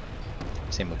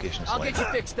 Same location as I'll get you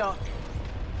fixed up.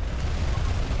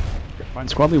 Fine,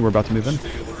 squad lead, we're about to move in.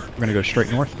 We're gonna go straight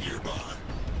north.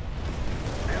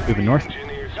 Moving north.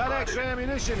 Got extra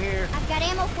ammunition here. I've got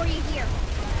ammo for you here.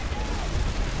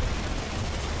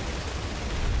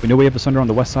 We know we have a Sunder on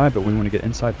the west side, but we want to get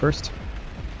inside first.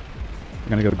 We're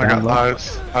gonna go I down got low.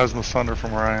 eyes in the Sunder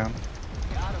from where I am.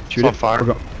 Shoot It's on it.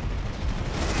 fire.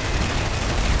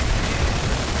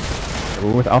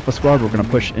 We're with Alpha Squad. We're gonna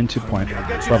push into point.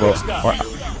 Bravo.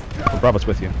 Bravo's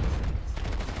with you.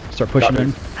 Start pushing in.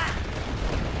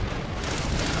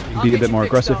 You can be a bit more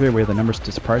aggressive here. We have the numbers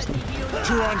to surprise them.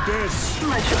 You're on this.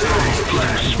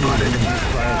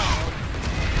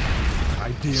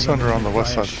 Sunder on the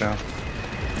west side down.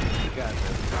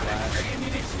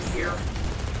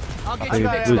 I'll get They you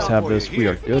fixed Blues up. have this. We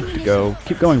are good to go.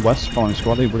 Keep going west, following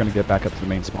squad lead. We're gonna get back up to the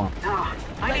main spawn.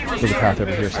 There's a path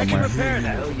over here somewhere.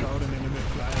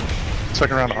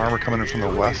 Second round armor coming in from the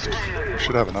west. We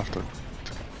should have enough to.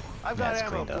 I've got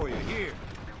ammo for you here.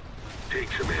 Take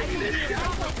some ammunition.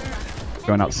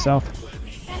 Going out south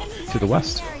to the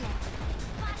west.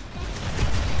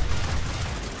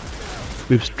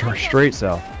 Move straight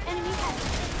south.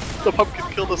 The pumpkin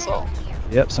killed us all.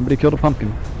 Yep, somebody killed a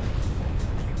pumpkin.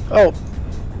 Oh,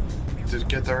 Did it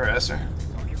get to her Esser?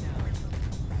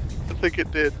 I think it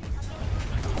did.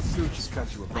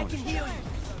 I can heal you.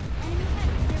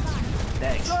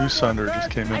 Two Sunder just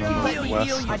came in on the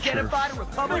west. Not sure. Identified a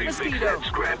Republic mosquito.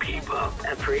 Scrap heap up.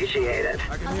 Appreciate it.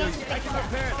 I can heal you. I can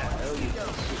repair that.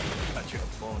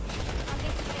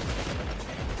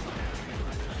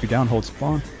 You down, hold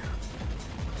spawn.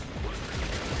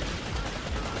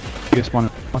 You spawn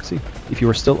in Galaxy. If you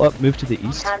are still up, move to the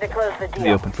east. Time to close the Be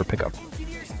deal. open for pickup.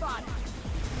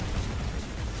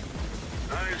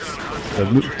 So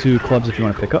move to clubs if you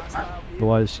want to pick up.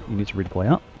 Otherwise, you need to redeploy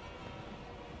out.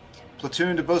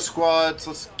 Platoon to both squads.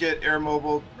 Let's get air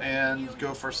mobile and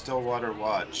go for Stillwater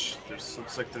Watch.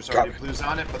 Looks like there's already blues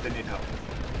on it, but they need help.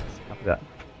 Copy that.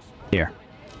 Here.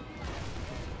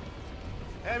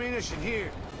 Ammunition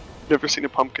here. Never seen a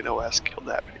pumpkin OS kill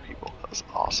that many people. That was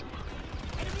awesome.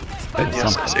 That's Yes, I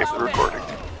something. saved the recording.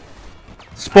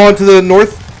 Spawn to the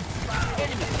north.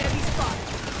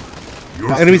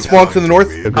 Enemy spawn to the north.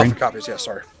 Alpha copies, yeah,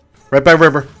 sorry. Right by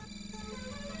river.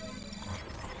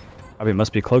 I mean, it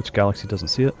must be cloaked. Galaxy doesn't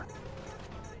see it.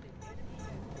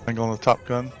 Angle on the top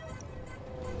gun.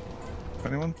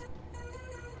 Anyone?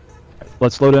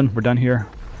 Let's load in. We're done here.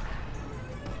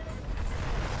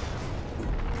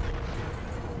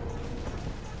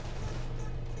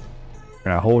 We're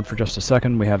gonna hold for just a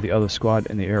second. We have the other squad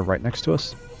in the air right next to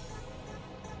us.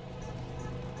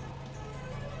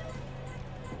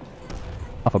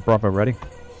 Alpha Bravo ready.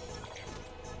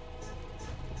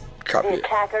 Copy. The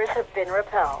attackers have been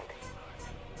repelled.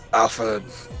 Alpha,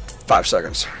 5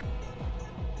 seconds.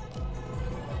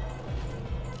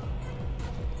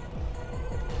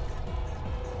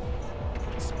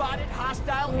 Spotted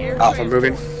hostile air Alpha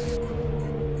moving.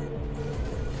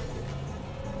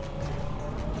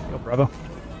 Go Bravo.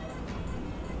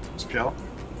 Skill.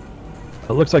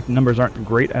 It looks like the numbers aren't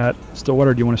great at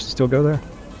Stillwater. Do you want us to still go there?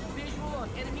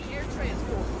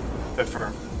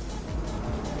 Affirm.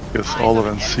 Guess all of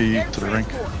NC to the rink.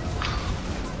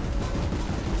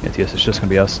 Yes, it's just gonna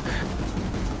be us.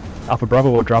 Alpha Bravo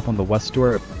will drop on the west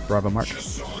door at Bravo Mark.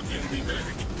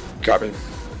 Copy.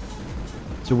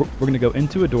 So we're gonna go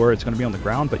into a door. It's gonna be on the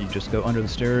ground, but you just go under the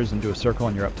stairs and do a circle,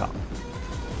 and you're up top.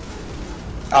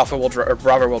 Alpha will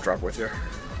Bravo will drop with you.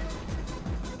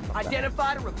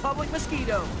 Identified a Republic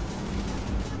mosquito.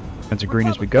 It's a green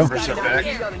as we go. First step back.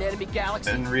 On an enemy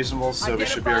galaxy. And reasonable, so we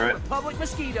should be alright. Republic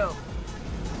mosquito.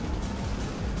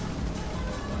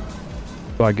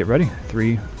 Squad, get ready.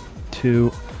 3, 2,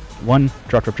 1.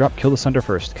 Drop, drop, drop. Kill the Sunder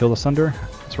first. Kill the Sunder.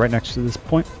 It's right next to this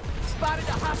point. Spotted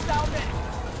a hostile medic.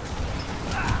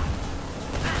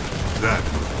 That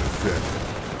was pathetic.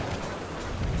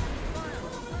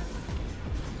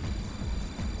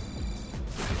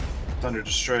 Thunder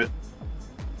destroyed.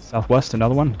 Southwest,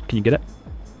 another one. Can you get it?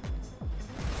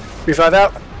 B5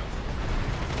 out.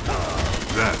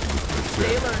 That was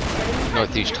pathetic.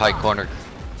 Northeast high corner.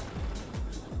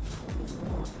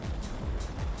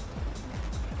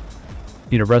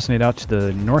 Need to resonate out to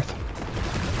the north.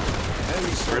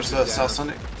 Where's the South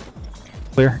Sunday?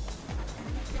 Clear.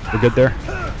 We're good there.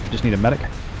 Just need a medic.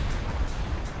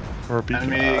 Or a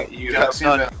beacon. Enemy, You have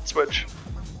none. Switch.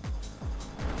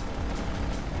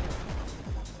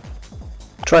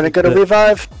 Trying to get a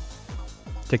revive.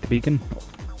 Take the beacon.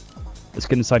 Let's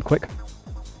get inside quick.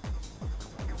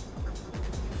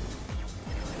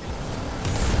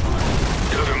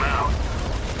 Took him out.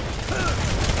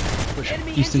 Push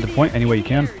east into point any way you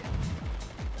can.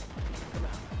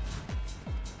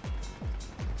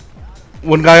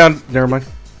 One guy on. Never mind.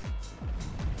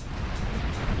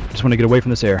 Just want to get away from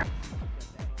this air.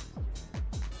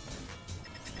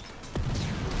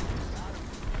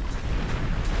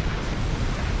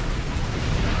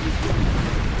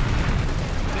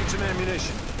 Take some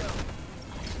ammunition.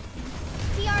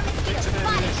 CR mosquito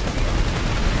spotted.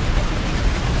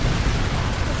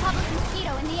 Republic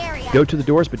mosquito in the area. Go to the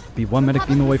doors, but be one medic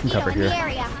beam away from cover Mosquito in here. the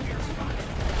area.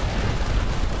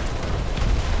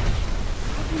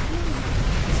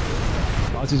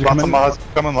 Aussies are Lots of coming. mods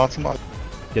coming, lots of mods.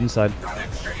 Get inside.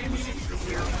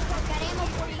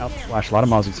 Out flash, a lot of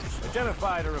Mozzies.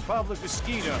 Identified a Republic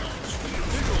mosquito.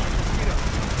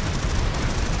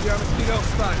 CR mosquito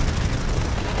spotted.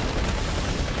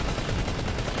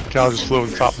 Cal just flew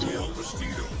over the top.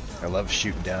 I love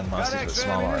shooting down monsters with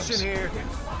small arms. Here.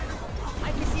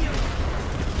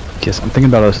 Yes, I'm thinking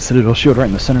about a Citadel shield right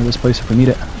in the center of this place if we need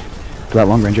it. For that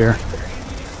long range air.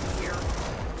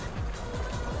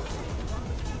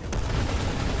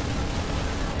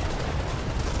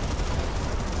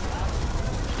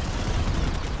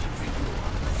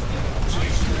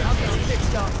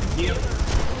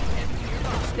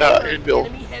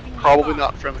 Inbuild. Probably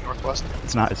not friendly northwest.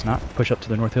 It's not, it's not. Push up to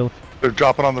the North Hill. They're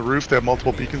dropping on the roof. They have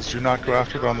multiple beacons. Do not go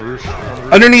after them on the roof.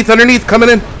 Underneath, underneath, coming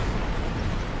in.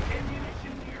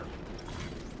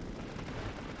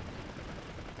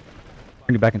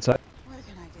 Bring it back inside.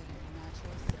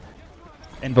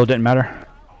 Anvil didn't matter.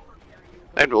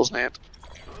 Anvil's Nant.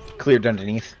 Cleared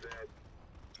underneath.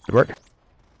 Good work.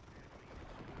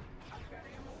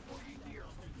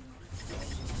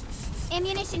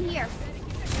 ammunition here.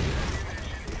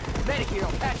 Medic here,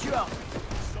 I'll patch you up.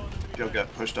 You'll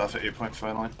get pushed off at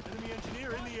 8.5 line.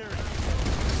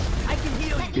 I can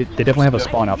heal you. They definitely have a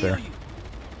spawn out there.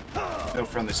 No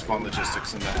friendly spawn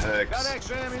logistics in the hex. Got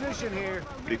extra ammunition here.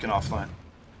 Beacon offline.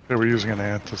 They were using an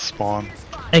ant to spawn.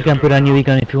 I can put on your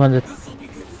beacon if you want it.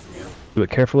 Do it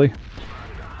carefully.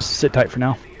 Sit tight for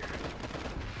now.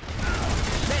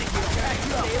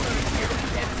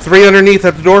 3 underneath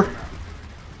at the door.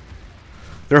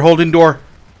 They're holding door.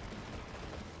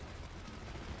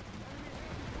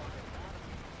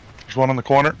 There's one on the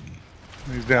corner.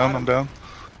 He's down, I'm down.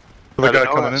 The guy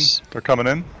coming in. They're coming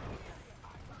in.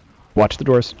 Watch the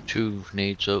doors. 2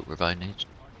 nades out, revive nades.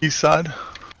 East side.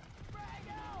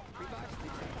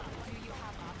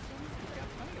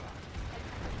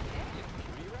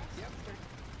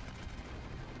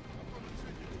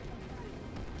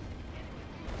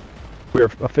 We're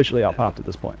officially out popped at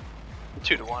this point.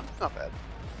 2 to 1, not bad.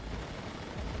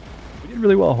 We did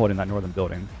really well holding that northern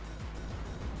building.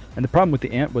 And the problem with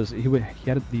the ant was he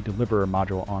had the deliverer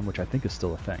module on, which I think is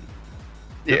still a thing.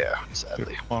 Yeah,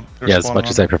 sadly. Yeah, as much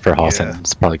as I prefer Hossin,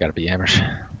 it's probably got to be Amherst.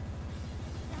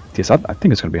 Yes, I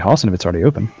think it's going to be Hossin if it's already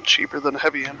open. Cheaper than a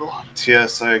heavy handle.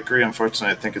 Yes, I agree.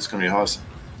 Unfortunately, I think it's going to be Hossin.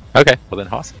 Okay, well then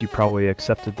Hossin. You probably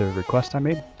accepted the request I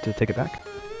made to take it back.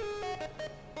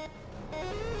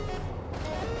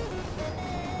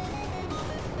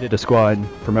 Did a squad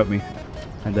promote me,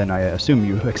 and then I assume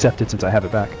you accepted since I have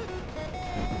it back.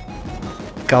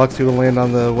 Galaxy will land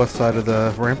on the west side of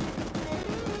the ramp.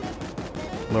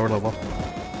 Lower level.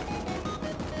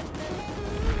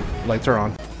 Lights are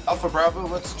on. Alpha Bravo,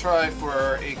 let's try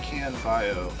for a can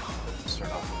bio.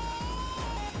 Start off.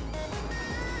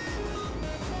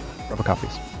 Bravo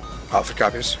copies. Alpha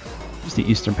copies. Just the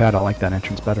eastern pad, I like that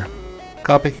entrance better.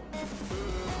 Copy.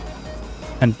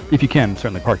 And if you can,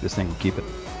 certainly park this thing and keep it.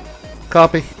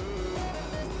 Copy.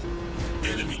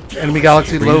 Enemy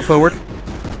Galaxy low forward.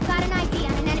 Got an ID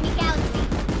on an enemy galaxy.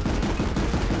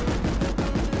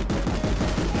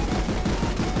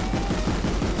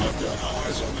 I've got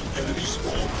eyes on an enemy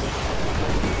spawn.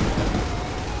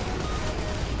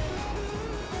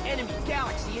 Enemy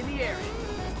galaxy in the area.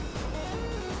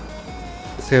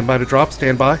 Stand by to drop.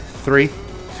 Stand by. 3,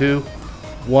 2,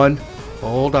 1.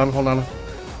 Hold on, hold on.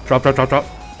 Drop, drop, drop, drop.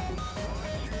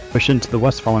 Push into the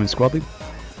west following squad lead.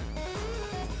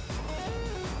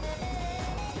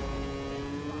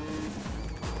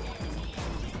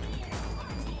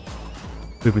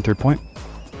 Moving third point.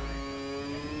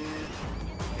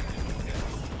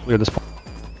 Clear this point.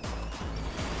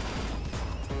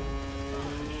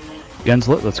 The end's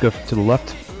lit. Let's go to the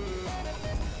left.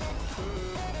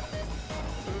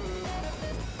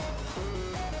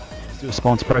 Let's do a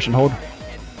spawn suppression hold.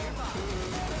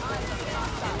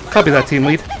 Copy that, team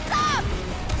lead.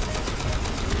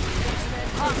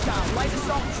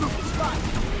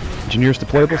 Engineers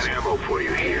deployables. Ammo for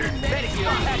you here.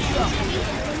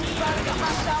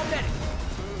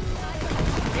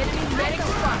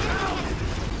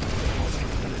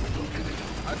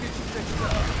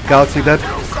 Galaxy dead.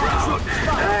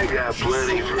 I got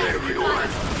plenty for everyone.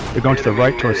 They're going to the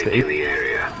right towards the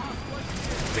 8th.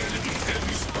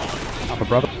 Alpha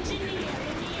Bravo.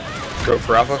 Go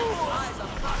for Alpha.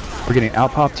 We're getting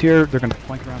out popped here. They're going to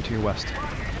flank around to your west.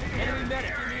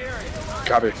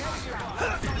 Copy.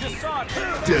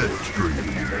 Dead street.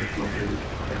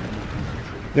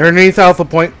 They're underneath Alpha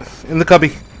Point in the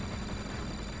cubby.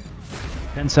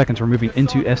 10 seconds. We're moving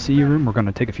into SCU room. We're going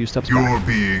to take a few steps back. You're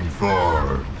being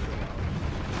farmed.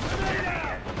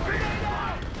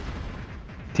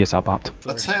 TS out popped.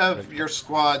 Let's have your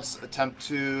squads attempt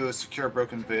to secure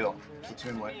Broken Veil.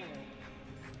 Platoon way.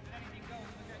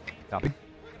 Copy.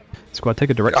 Squad, take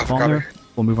a direct Alpha, spawn copy. there.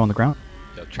 We'll move on the ground.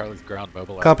 Yeah, Charlie's ground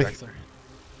mobile. Copy.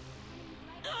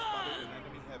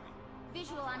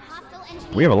 Visual on hostile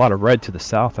engineer. We have a lot of red to the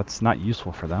south. That's not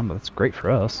useful for them, but that's great for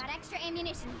us. Got extra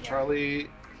ammunition here. Charlie,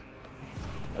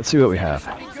 Let's see what we have.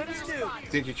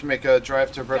 think you can make a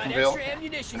drive to Broken Got Veil extra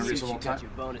ammunition. in a reasonable You got time?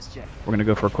 your bonus check. We're going to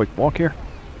go for a quick walk here.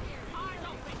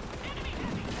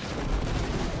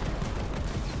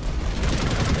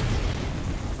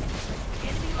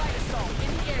 Enemy light assault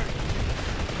in the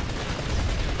area.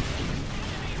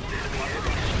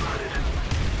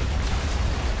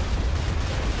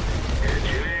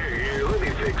 Engineer here, let me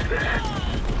fix that.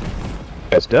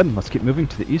 That's dead. Let's keep moving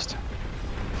to the east.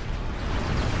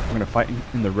 We're going to fight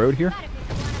in the road here.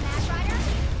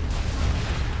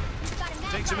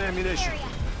 Take some ammunition.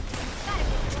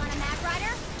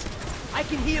 I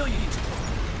can heal you.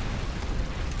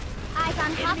 Eyes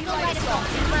on Enemy hostile light light assault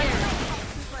assault. in the area.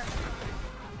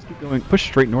 Let's keep going. Push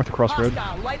straight north across road.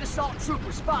 Hostile light assault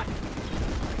trooper spotted.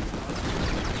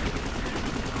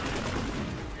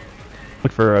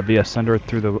 Look for a VS Sender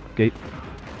through the gate.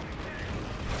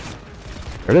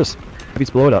 There it is. Heavies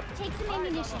blow it up. Take some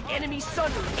ammunition. Enemy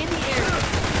Sunder in the area.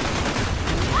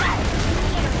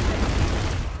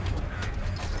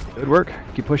 Good work.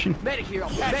 Keep pushing. Medic here, I'll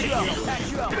patch you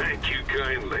up. Thank you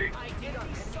kindly.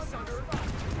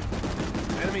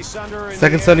 Enemy Sunder in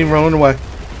Second the Sunny rolling away.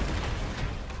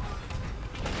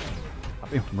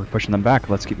 Copy. We're pushing them back.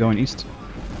 Let's keep going east.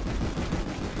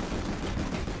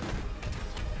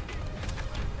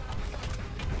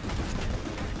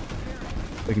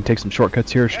 We can take some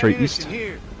shortcuts here, straight east.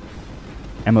 here.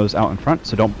 Ammo's out in front,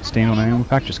 so don't stand on an ammo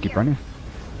pack, just keep running.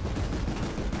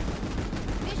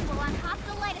 Visual on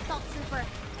hostile light assault trooper.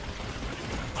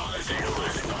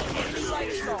 Enemy light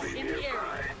assault in the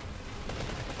area.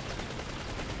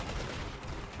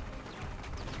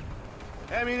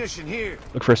 Ammunition here.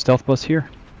 Look for a stealth bus here.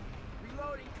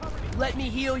 Let me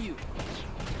heal you.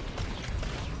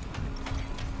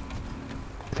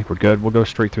 I think we're good. We'll go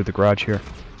straight through the garage here.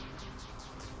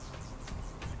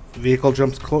 Vehicle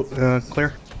jumps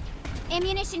clear.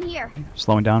 Ammunition here.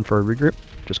 Slowing down for a regroup.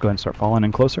 Just go ahead and start falling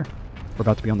in closer. We're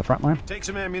about to be on the front line. Take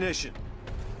some ammunition.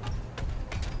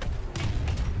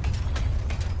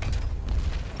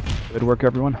 Good work,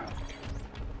 everyone. We're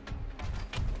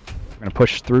going to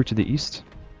push through to the east.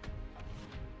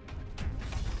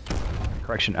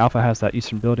 Correction, Alpha has that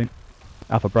eastern building.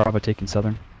 Alpha Bravo taking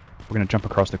southern. We're going to jump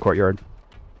across the courtyard.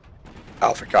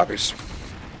 Alpha copies.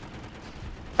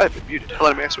 I've been muted.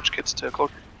 Let me switch kits to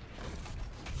cloaker.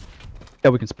 Yeah,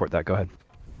 we can support that. Go ahead.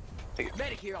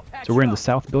 Medic here, I'll patch So we're in you the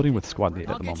south building with squad lead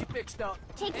at the moment.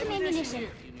 Take some ammunition.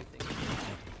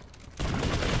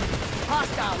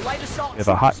 Hostile light assault We have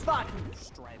a hot spot.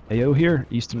 AO here,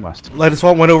 east and west. Light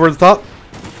assault went over the top.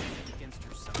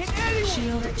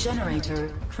 Shield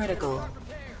generator critical.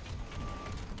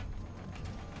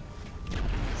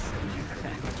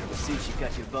 See if you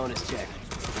got your bonus check.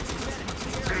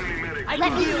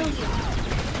 Let me heal you.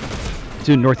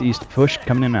 To northeast push,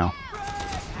 coming in now.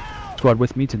 Squad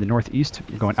with me to the northeast.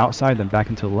 We're going outside, then back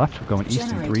into the left. We're going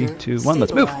east in 3, 2, 1.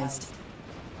 Let's move. We're going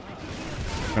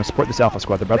to support this Alpha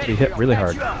squad. They're about to be hit really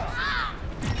hard.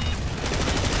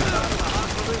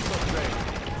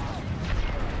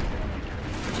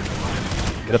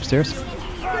 Get upstairs.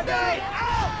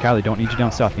 Kylie, don't need you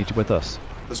down south. Need you with us.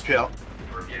 Let's PL.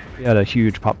 We had a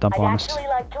huge pop dump on us. I'd actually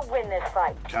like to win this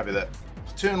fight. Copy that.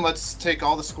 Platoon, let's take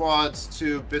all the squads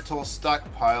to Bittle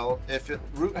stockpile. If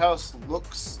Root House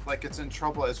looks like it's in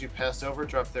trouble as you pass over,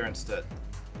 drop there instead.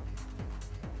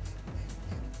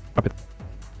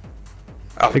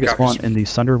 Pick a spawn in the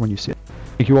Sunder when you see it.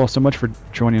 Thank you all so much for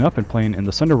joining up and playing in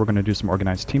the Sunder. We're going to do some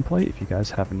organized team play if you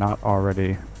guys have not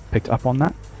already picked up on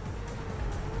that.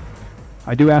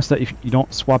 I do ask that if you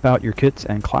don't swap out your kits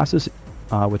and classes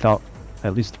without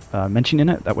at least mentioning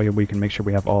it. That way we can make sure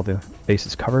we have all the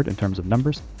bases covered in terms of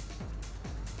numbers.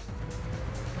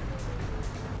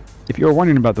 If you're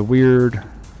wondering about the weird,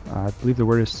 I believe the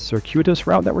word is circuitous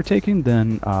route that we're taking,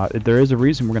 then there is a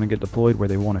reason we're going to get deployed where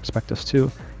they won't expect us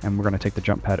to, and we're going to take the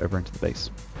jump pad over into the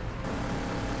base.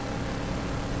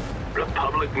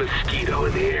 Republic mosquito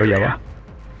in the area. Or yellow.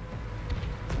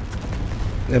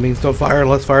 That means don't fire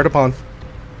unless fired upon.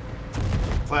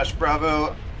 Flash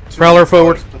Bravo. Prowler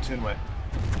forward. Platoon way.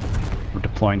 We're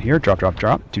deploying here. Drop, drop,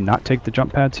 drop. Do not take the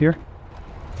jump pads here.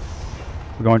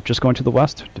 We're just going to the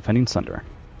west, defending Sunder.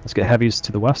 Let's get heavies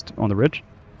to the west on the ridge.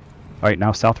 Alright,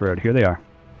 now South Road. Here they are.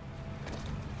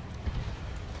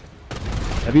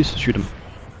 Heavies, shoot them.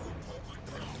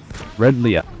 Red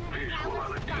Leah.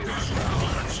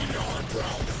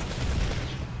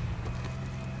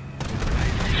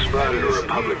 Spotted a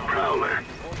Republic prowler.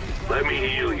 Let me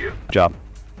heal you. Good job.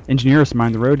 Engineers,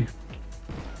 mind the road.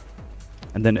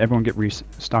 And then everyone get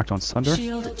restocked on Sunder.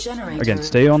 Again,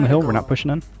 stay on the hill. We're not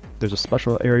pushing in. There's a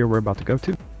special area we're about to go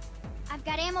to. I've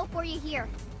got ammo for you here.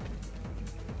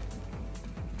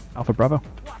 Alpha Bravo.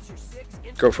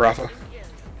 Go for Alpha.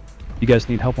 You guys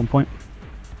need help on point?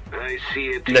 I see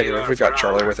it. Negative. We've got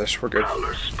Charlie with us. We're good.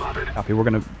 Copy. We're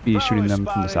going to be shooting them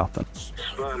from the south then.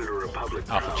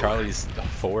 Alpha Charlie's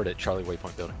forward at Charlie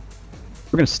Waypoint Building.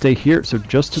 We're going to stay here. So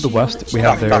just to the west, we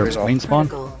have their main spawn.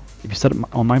 If you set it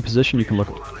on my position, you can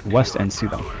look west and see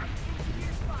them.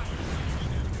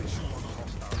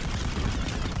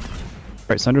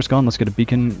 Alright, Sunder's gone. Let's get a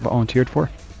beacon volunteered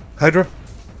for. Hydra.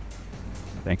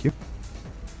 Thank you.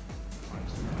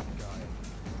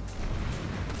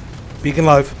 Beacon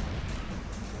live.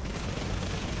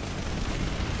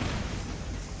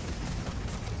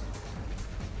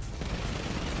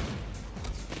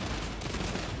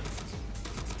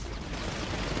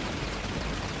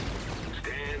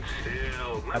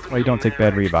 That's why you don't take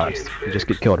bad revives. You just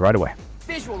get killed right away.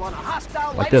 on a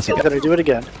hostile Like this. I'm gonna do it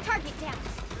again.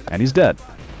 And he's dead.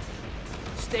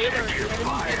 Stay alert.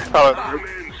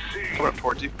 Coming up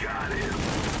towards you.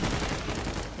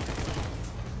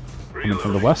 Coming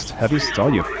from the west. Heavies, it's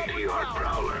all you. Visual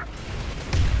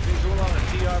on a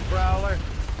TR Prowler.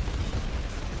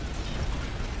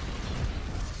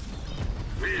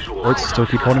 Let's still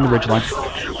keep holding the ridgeline.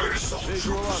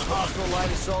 Visual on hostile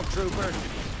light assault trooper.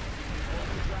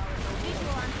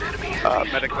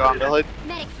 Medic on Billy.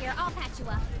 Medic here, I'll patch you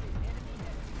up.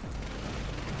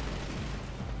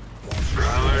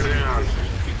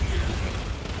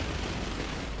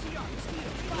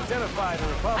 Identify the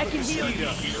Republic. I can heal you.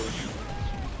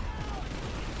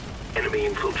 Enemy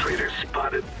infiltrator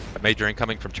spotted. A major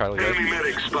incoming from Charlie Red. Enemy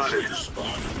medic spotted.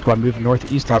 Squad, move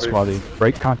northeast on squad.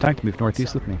 Break contact, move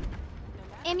northeast with me.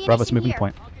 Bravo's moving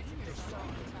point.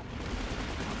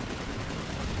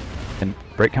 And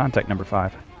break contact number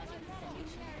 5.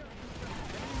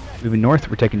 Moving north,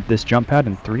 we're taking this jump pad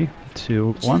in 3,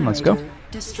 2, 1, let's go.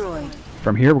 Destroyed.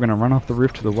 From here, we're going to run off the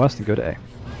roof to the west and go to A.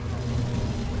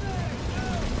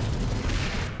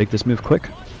 Make this move quick.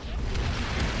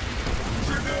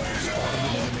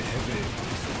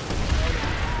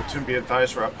 Platoon be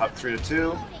advised, we're up hop 3 to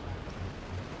 2.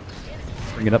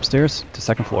 Bring it upstairs to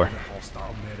 2nd floor.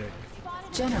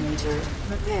 Generator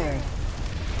repaired.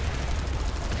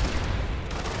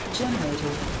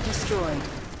 Generator destroyed.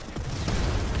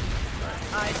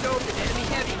 Eyes open, enemy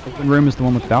heavy. Open room is the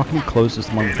one with balcony, closed is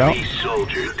the one without.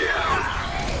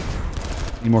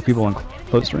 Need more people in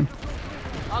closed room.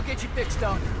 I'll get you fixed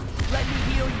up. Let me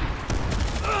heal you.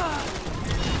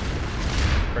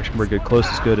 Direction we're good.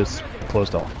 Closed is good as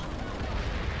closed off.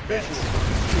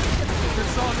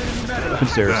 Open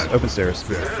stairs. Open stairs.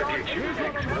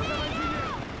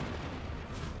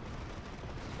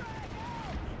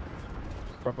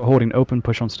 Bravo holding open.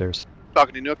 Push on stairs.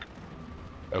 Balcony nook.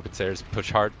 Open stairs.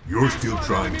 Push hard. You're still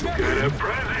trying to win.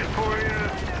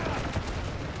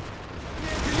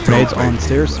 Grenades on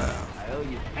stairs.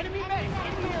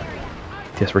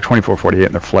 Yes, we're 24-48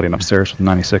 and they're flooding upstairs with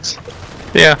 96.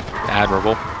 Yeah.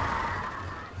 Admirable.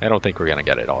 I don't think we're going to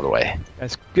get it all the way.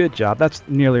 That's good job. That's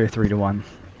nearly a 3-to-1.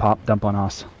 Pop, dump on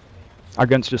us. Our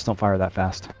guns just don't fire that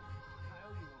fast.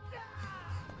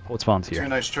 Hold spawns here.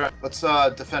 Nice try. Let's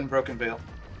defend Broken Veil.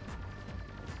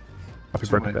 Copy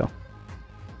Broken Veil.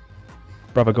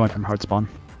 Bravo going from hard spawn.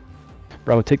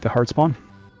 Bravo, take the hard spawn.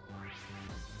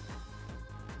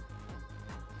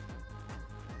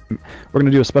 We're going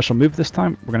to do a special move this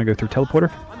time. We're going to go through teleporter.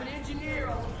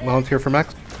 Volunteer for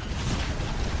Max.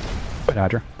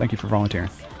 Hydra, thank you for volunteering.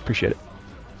 Appreciate it.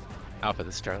 Alpha,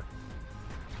 this is Charlie.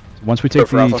 Once we take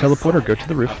the teleporter, go to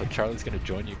the roof. Alpha, Charlie's going to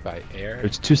join you by air.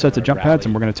 There's 2 sets of jump pads,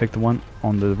 and we're going to take the one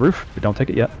on the roof, but don't take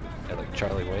it yet. Yeah, like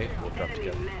Charlie, wait. We'll drop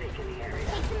together.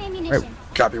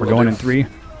 Alright, we're going in 3,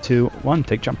 2, 1.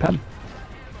 Take jump pad.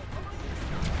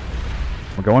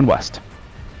 We're going west.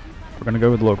 We're going to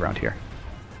go with low ground here.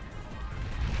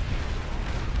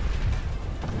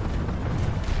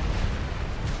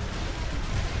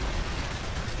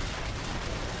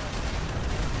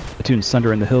 Platoon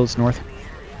Sunder in the hills north.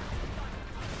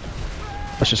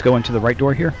 Let's just go into the right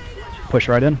door here. Push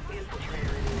right in.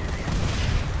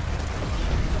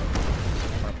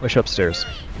 Push upstairs.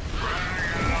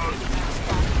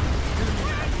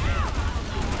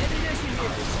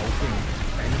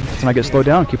 Let's not get slowed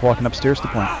down. Keep walking upstairs to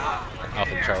point.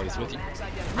 Alpha, Charlie's with you.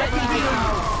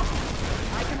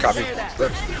 Copy.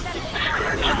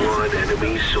 One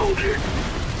enemy soldier.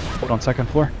 Hold on 2nd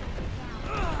floor.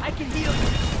 I can heal you.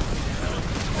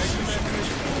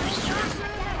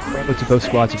 Bravo to both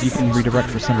squads. If you can redirect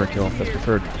for center kill, that's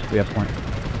preferred. We have point.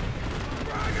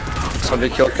 Sunday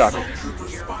kill, copy.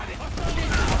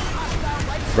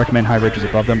 Recommend high ridges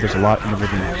above them. There's a lot in the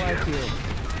ravine.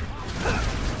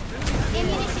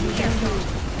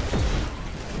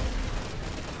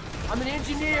 I'm an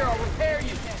engineer. I'll repair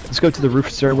you. Let's go to the roof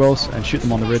stairwells and shoot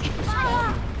them on the ridge.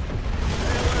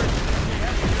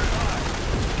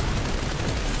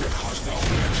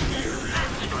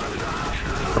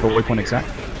 Bravo waypoint exact.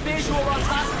 Visual on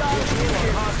hostile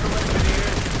engineer.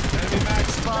 Enemy max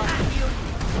spot.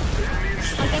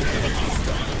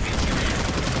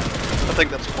 I think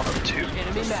that's 1 of 2.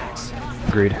 Enemy max.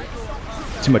 Agreed.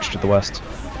 Too much to the west.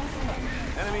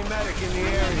 Enemy medic in the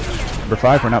area. Number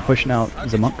 5, we're not pushing out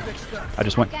the monk. I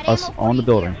just want us on the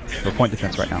building. We're point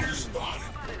defense right now.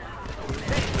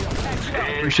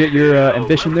 Appreciate your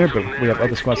ambition there, but we have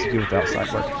other squads to do with the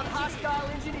outside work.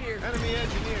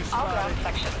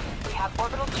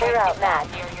 Clear out, Matt.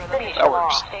 That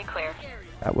works. Stay clear.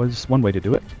 That was one way to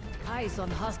do it. Eyes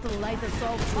on hostile light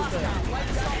assault trooper.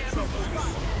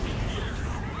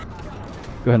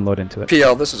 Go ahead and load into it.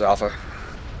 PL, this is Alpha.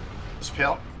 It's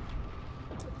PL.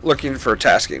 Looking for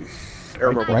tasking.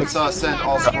 Air mobile. Let's send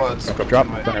all squads. Drop.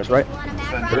 Gunner's right.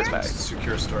 Defend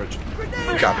secure storage.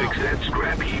 Copy.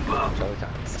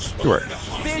 Good work.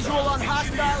 Visual on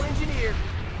hostile engineer.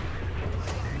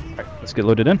 Alright, let's get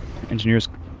loaded in. Engineers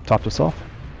topped us off.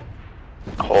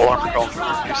 Whole armor call from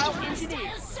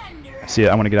I see it.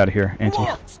 I want to get out of here. Anti.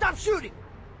 Stop shooting.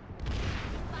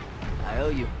 I owe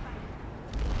you.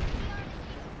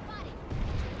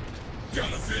 Got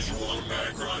a visual on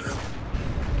mag rider.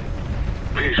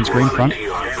 And screen front.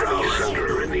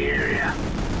 Thunder in the area.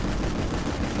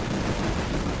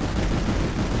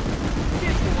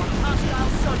 Visual on hostile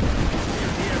sunder.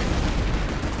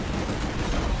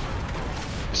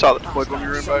 Saw the deployed one you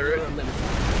were in by, right?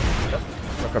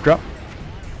 Drop.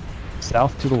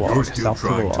 South to the log. You're still South to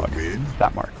the trying to log. win?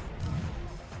 That mark.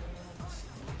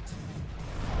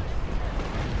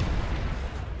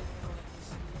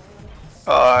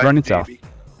 Running south.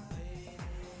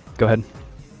 Go ahead.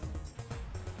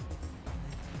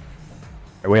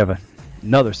 Alright, we have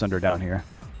another Sunder down here.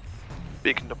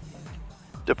 Beacon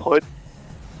deployed.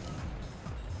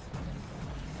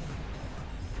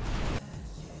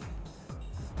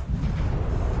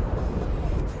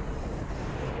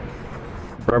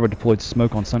 Bravo deployed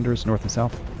smoke on Sunders, north and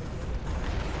south.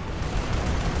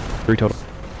 3 total.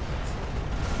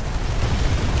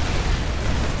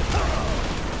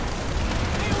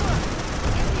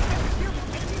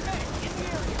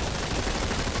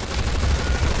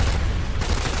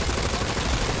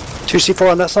 Two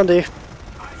C4 on that Sunday.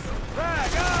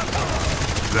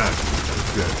 That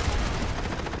is dead.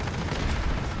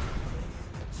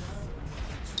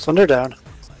 Sunder down.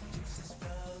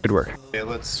 Good work. Okay,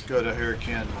 let's go to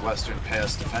Hurricane Western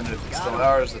Pass. Defend it if it's still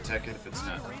ours. Attack it if it's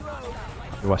not.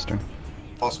 The Western.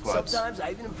 All squads. Sometimes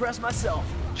I even impress myself.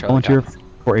 Volunteer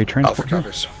for a transport.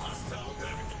 Copies.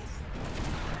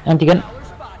 Antigun.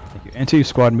 Thank you. Anti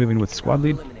squad moving with squad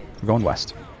lead. We're going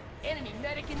west. Enemy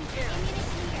medic in the air.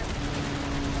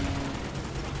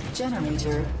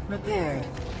 Generator repaired.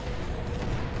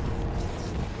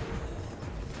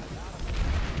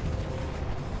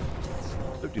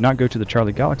 So do not go to the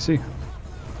Charlie Galaxy.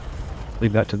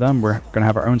 Leave that to them. We're going to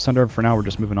have our own Sunder. For now, we're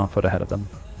just moving on foot ahead of them.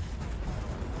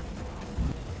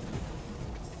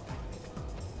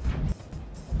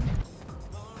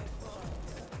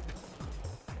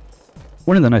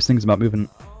 One of the nice things about moving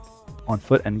on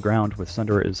foot and ground with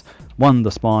Sunder is, one, the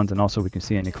spawns, and also we can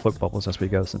see any cloak bubbles as we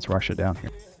go since we're actually down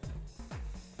here.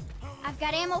 I've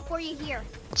got ammo for you here.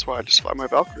 That's why I just fly my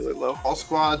Valkyrie really low. All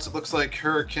squads. It looks like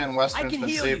Hurricane Western's been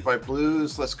saved by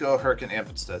Blues. Let's go Hurricane Amp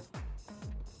instead.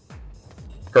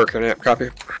 Hurricane Amp, copy.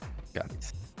 Got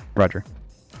it. Roger.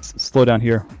 Slow down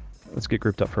here. Let's get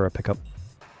grouped up for a pickup.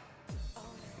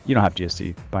 You don't have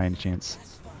GSC by any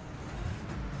chance.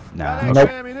 Nah. Got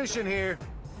extra ammunition here.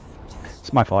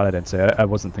 It's my fault. I didn't say it. I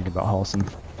wasn't thinking about Hossin.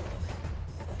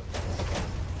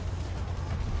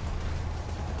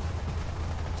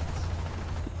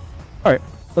 Alright,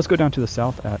 let's go down to the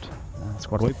south at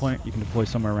squad waypoint. You can deploy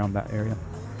somewhere around that area.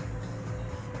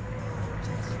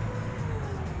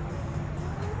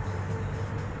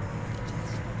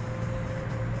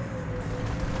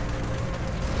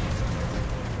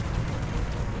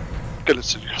 Gonna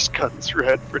suggest cutting through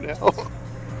head for now.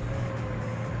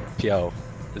 Yo,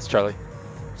 this is Charlie.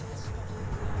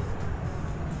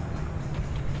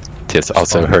 Yes,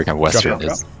 also Hurricane Western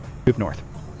is. Move north.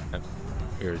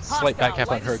 We're slight back half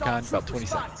on Hurricane, about 20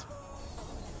 seconds.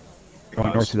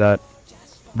 Going north to that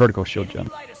vertical shield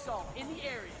gen.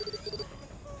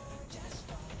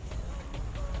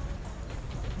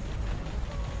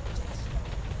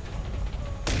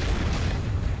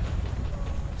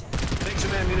 Take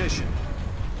some ammunition.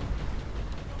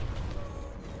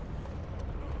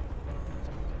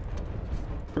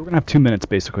 We're gonna have 2 minutes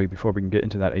basically before we can get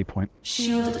into that A point.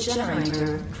 Shield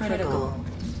generator critical.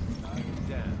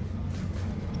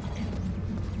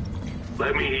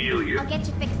 Let me heal you. I'll get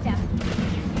you fixed up.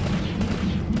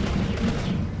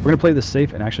 We're gonna play this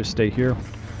safe and actually stay here.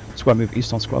 Squad move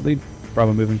east on squad lead.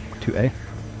 Bravo moving to A.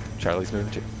 Charlie's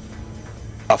moving too.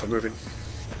 Alpha moving.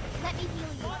 Let me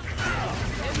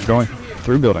heal you. Going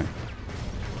through building.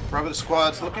 Bravo to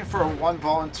squads. Looking for one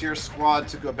volunteer squad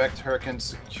to go back to Hurricane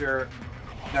Secure.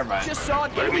 Never mind. Just saw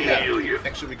it. Let me heal you.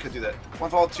 Actually, we could do that. One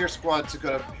volunteer squad to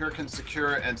go to Hurricane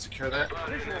Secure and secure that.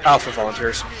 Alpha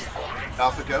volunteers.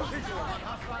 Alpha, go.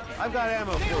 I've got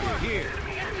ammo for you here.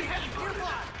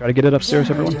 Try to get it upstairs,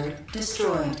 everyone. Generator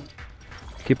destroyed.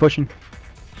 Keep pushing.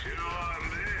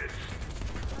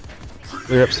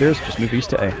 Clear upstairs, just move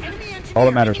east to A. All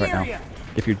that matters right now.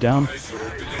 If you're down,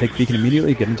 take beacon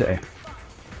immediately, get into A.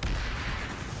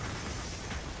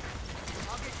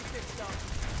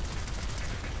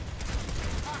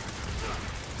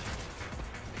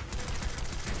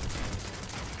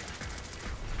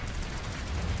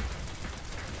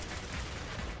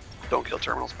 Don't kill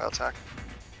terminals by attack.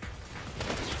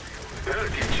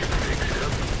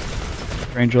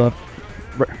 Range up.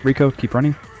 Rico, keep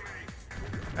running.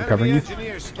 Recovering you.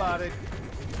 Engineer spotted.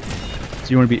 So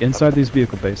you want to be inside these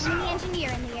vehicle base. Enemy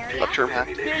engineer in the area. Left turn back.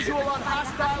 Visual on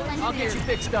hostile. I'll get you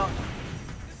fixed up.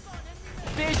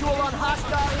 Visual on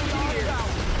hostile engineer.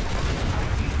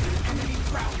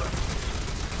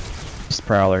 This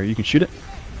Prowler, you can shoot it.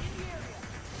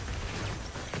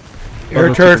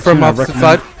 Air turret from opposite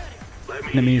side.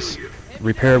 Enemies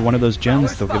repair one of those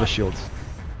gens, they'll give us shields.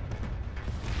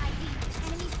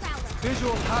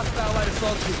 Visual hostile light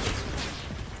assault trooper.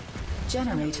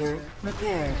 Generator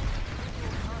repaired.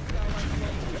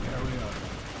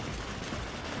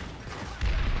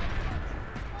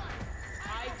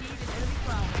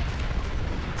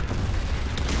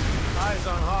 Eyes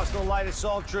on hostile light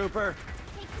assault trooper.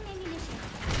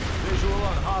 Visual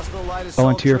on hostile light assault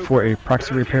Volunteer trooper. for a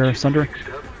proxy repair, Sunder.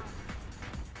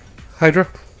 Hydra.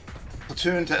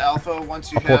 Platoon to Alpha.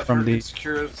 Once you I'll pull have from her the-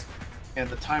 secured and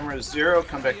the timer is 0,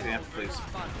 come back to the amp, please.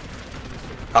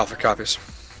 Alpha copies.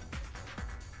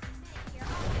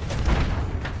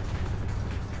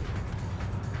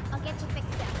 I'll get you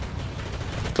fixed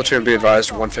up. Platoon be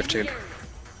advised, 115.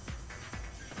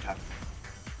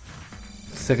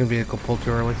 Second vehicle pulled too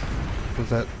early. Was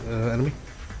that enemy?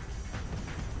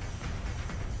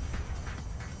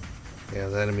 Yeah,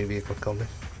 the enemy vehicle killed me.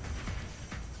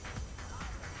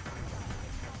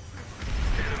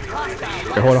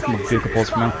 Okay, hold off on the vehicle pulls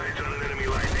for now.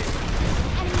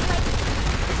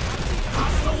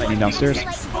 Lightning downstairs.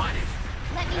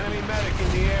 Enemy medic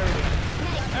in the area.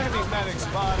 Enemy medic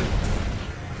spotted.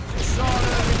 Saw an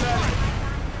enemy medic.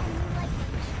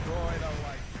 Destroy the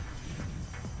light.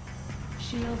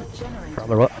 Shield generator.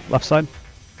 Prowler left side.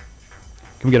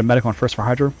 Can we get a medic on first for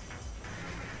Hydra?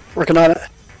 Working on it.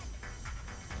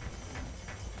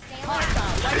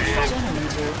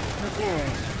 Generator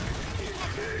repaired.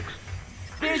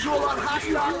 Visual on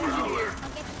hostile engineer.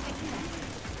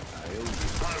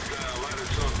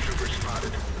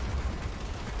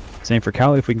 Same for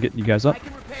Cali if we can get you guys up.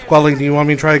 Squally, do you want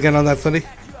me to try again on that Sunday?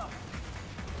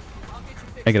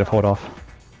 Negative, hold off.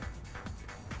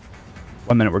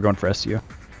 1 minute, we're going for SU.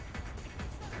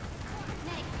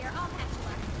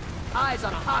 Eyes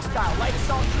on a hostile light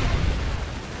assault trooper.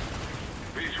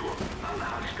 Visual on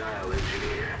hostile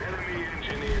engineer. Enemy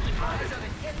engineer spotted. Eyes on an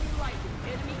enemy light.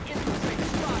 Enemy infantry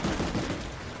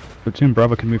spotted. Platoon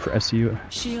Bravo can move for SU.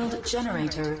 Shield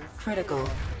generator critical.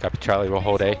 Copy Charlie, we'll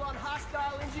hold A. On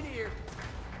hostile engineer.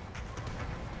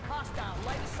 Hostile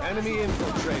light assault. Enemy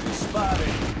infiltrator spotted.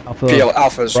 Alpha.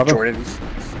 Alpha's Bravo. joining.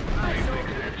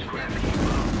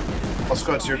 Let's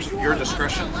go, it's your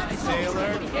discretion.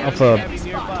 Alpha,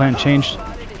 plan changed.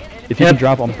 If you can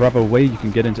drop on Bravo way, you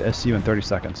can get into SU in 30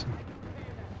 seconds.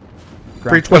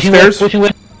 Breach west stairs.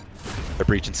 They're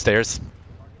breaching stairs.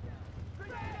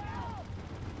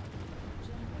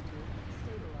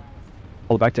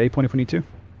 Hold back to A point if we need to.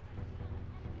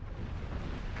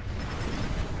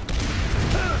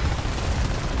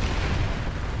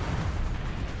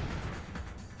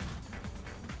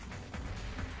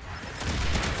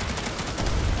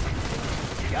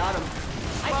 Got him.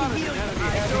 I can heal you.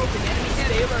 Eyes open. Enemy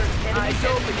heavy. Eyes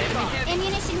open. Enemy heavy.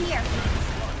 Ammunition here.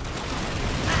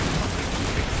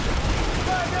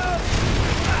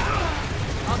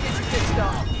 I'll get you fixed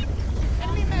up.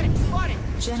 Enemy medic spotted.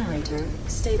 Generator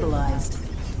stabilized.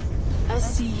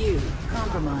 SCU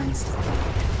compromised.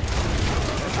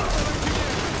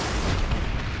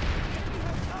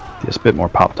 Just a bit more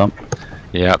pop dump.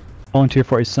 Yep. Volunteer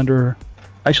for a Sunder.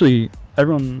 Actually,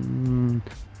 everyone.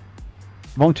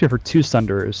 Volunteer for 2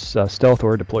 Sunders, stealth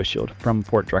or deploy shield from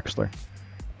Fort Drexler.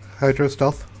 Hydra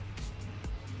stealth.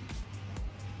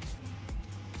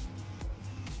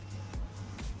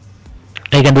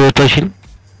 I can do a pushing.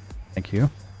 Thank you.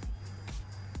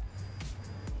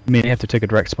 You may have to take a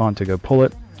direct spawn to go pull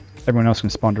it. Everyone else can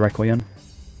spawn directly in.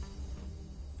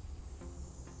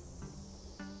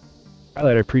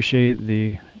 Alright, I appreciate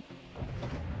the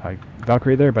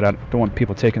Valkyrie there, but I don't want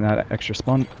people taking that extra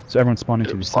spawn. So everyone spawn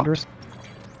into the Sunders.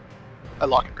 I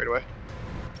lock it right away.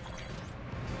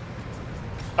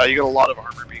 You get a lot of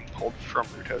armor being pulled from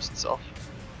Root House itself.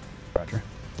 Roger.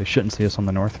 They shouldn't see us on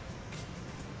the north.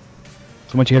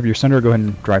 So once you have your Sunder, go ahead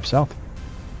and drive south.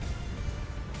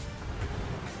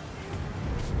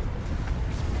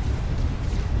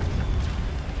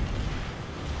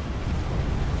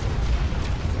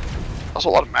 Also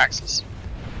a lot of maxes.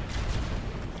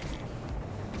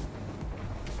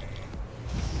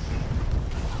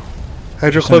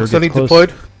 Hydro Center cloak Sunny gets close.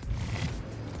 deployed.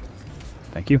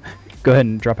 Thank you. Go ahead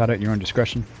and drop out at your own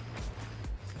discretion.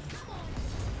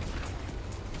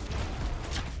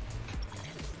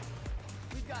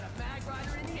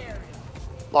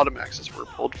 A lot of maxes were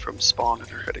pulled from spawn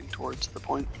and are heading towards the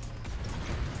point.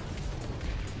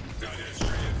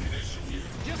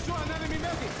 Just saw an enemy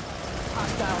medic.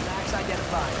 Hostile max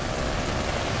identified.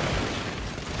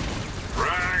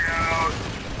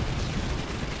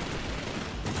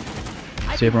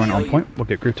 See everyone on point. We'll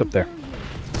get grouped up there.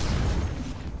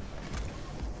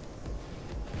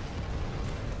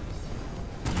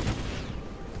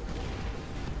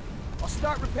 I'll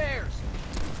start repairs.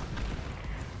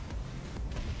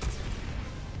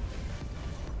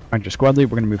 Alright, your squad lead,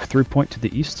 we're going to move through point to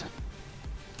the east.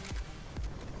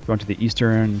 Going to the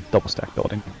eastern double stack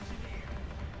building.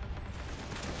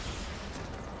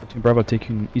 Platoon Bravo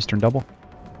taking eastern double.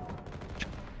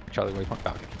 Charlie waypoint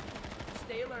Falcon.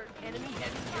 Stay alert. Enemy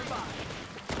heavy nearby.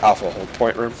 Alpha hold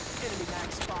point room. Enemy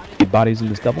max spotted. Need bodies in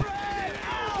this double. Enemy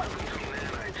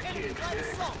light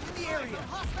assault in the area.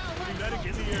 Hostile light medic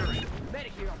in the area.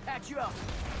 Medic here. I'll patch you up.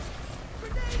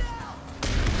 Grenade out.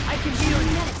 I can heal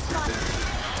you. Medic spotted.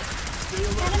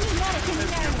 Enemy medic in the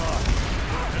area.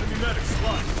 Enemy medic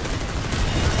spotted.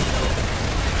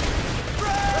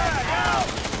 Frag out.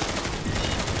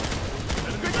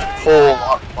 Whole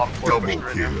lot of force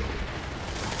right now.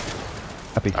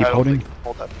 Happy, keep I don't holding. think we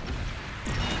hold that.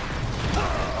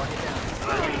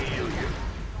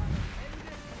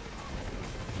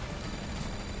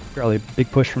 Charlie, big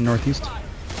push from northeast.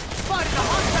 Spotted a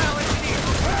hostile engineer.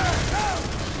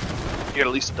 You got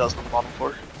at least a dozen on the bottom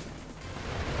floor.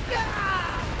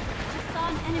 Just saw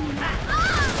an enemy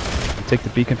medic. Take the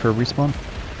beacon for a respawn.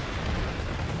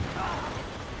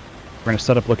 We're going to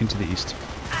set up looking to the east.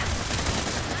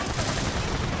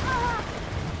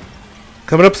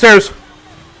 Coming upstairs.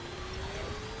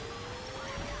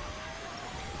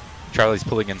 Charlie's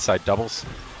pulling inside doubles.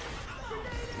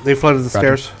 They flooded the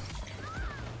stairs.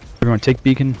 We're going to take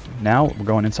beacon now. We're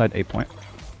going inside A point.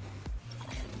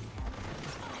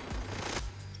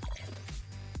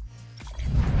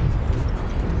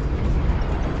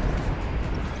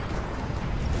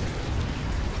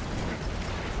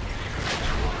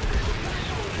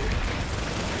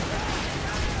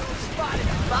 Spotted a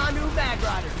Banu mag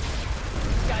rider.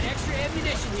 Got extra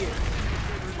ammunition here.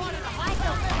 Spotted a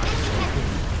hostile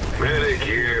Medic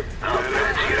here. I'll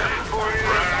patch you up.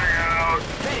 Frag out.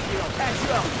 medic here. I'll patch you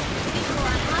up. Visual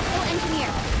on hostile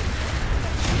engineer.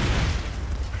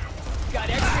 Got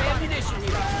extra ammunition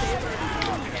here. Stay alert.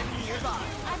 Enemy heavy nearby.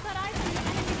 I've got eyes on the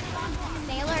enemy spawn point.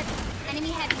 Stay alert.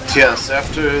 Enemy heavy. Yes,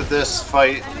 after this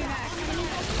fight,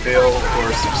 fail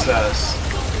or success,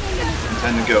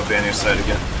 intend to go ban your side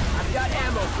again. I've got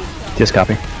ammo for you. Yes,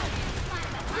 copy.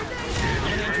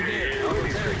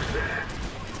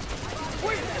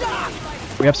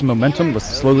 We have some momentum. Let's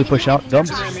slowly push out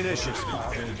dubs. Let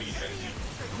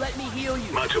me heal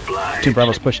you. Much obliged. Two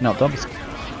Bravos pushing out dubs.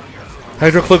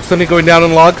 Hydro cloak Sunny going down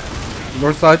on log.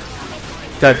 North side.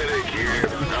 Dead. Medic here.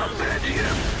 I'll patch you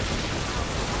up.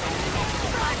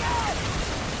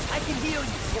 I can heal you.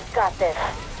 You've got this.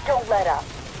 Don't let up.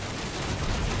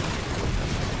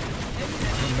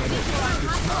 Visual on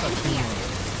hostile engineer.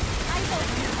 Eyes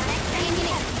open. Got extra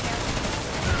ammunition here.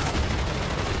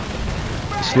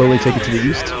 Slowly take it to the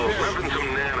east. No, weapons from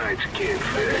nanites can't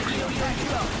fix.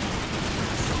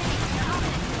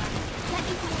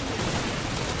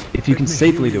 If you can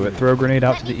safely do it, throw a grenade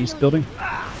out to the east building.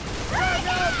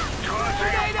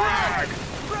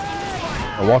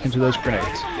 Or walk into those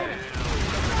grenades.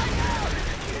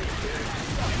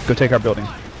 Go take our building.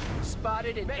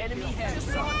 Spotted an enemy heavy.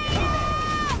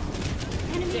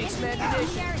 Take some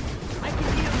ammunition. I can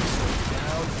heal you.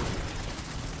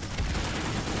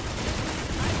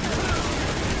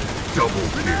 Double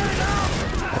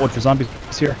kill. Hold for zombies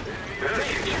here.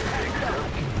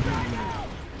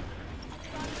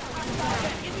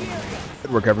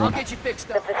 Good work, I'll everyone. get you fixed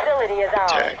The up. facility is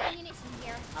ours.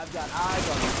 I've got eyes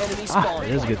on the enemy Ah, spawn.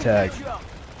 it is a good tag.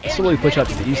 Slowly push out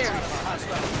to the east.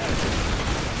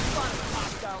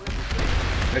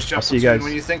 Nice job, I'll see you Platoon. guys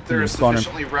When you think in they're the spawn room.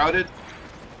 sufficiently routed,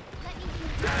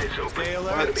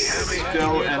 let's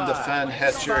go and defend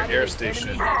Hatcher Air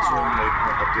Station. Platoon, they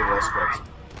can help the last squads.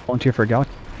 Volunteer for a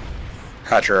Galaxy.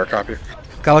 Hatcher, copy.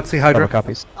 Galaxy Hydra. Bravo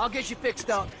copies. I'll get you fixed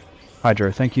up.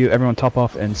 Hydra, thank you. Everyone top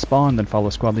off and spawn, then follow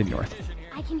squad lead north.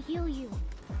 I can heal you.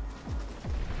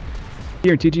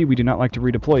 Here in TG, we do not like to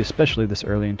redeploy, especially this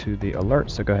early into the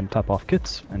alert, so go ahead and top off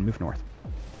kits and move north.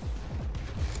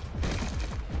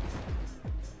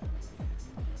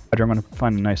 Hydra, I'm going to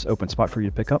find a nice open spot for you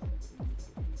to pick up.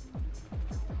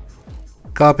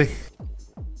 Copy.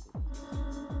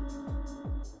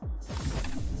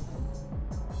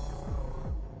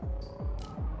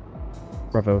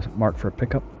 Bravo mark for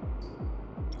pickup.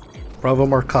 Bravo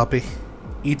mark copy.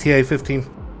 ETA 15.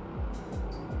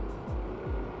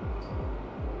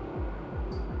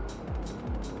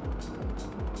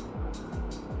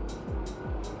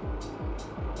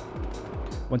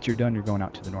 Once you're done, you're going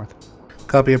out to the north.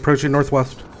 Copy, approaching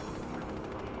northwest.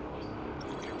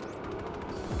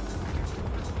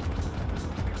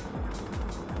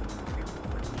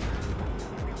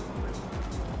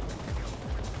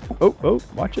 Oh,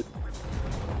 watch it.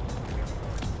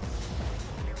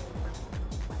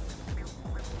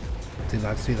 Did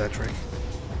not see that tree.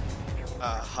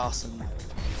 Hossin.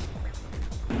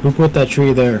 Who put that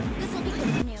tree there?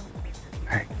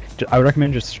 Alright, I would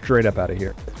recommend just straight up out of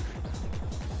here.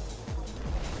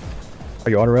 Are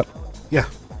you auto up? Yeah.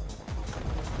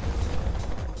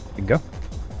 You can go.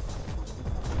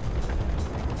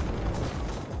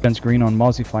 Guns green on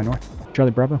Mozzie, fly north.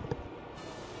 Charlie Bravo.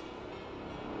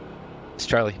 It's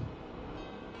Charlie.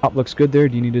 Top looks good there.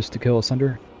 Do you need us to kill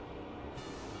Asunder?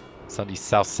 It's on the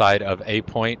south side of A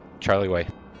point, Charlie Way.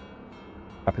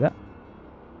 Copy that.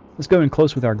 Let's go in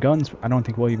close with our guns. I don't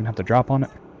think we'll even have to drop on it.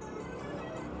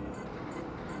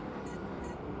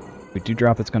 If we do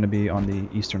drop, it's going to be on the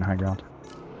eastern high ground.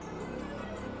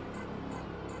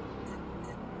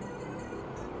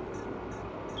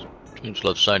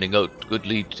 Strangelove signing out. Good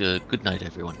lead. Good night,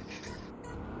 everyone.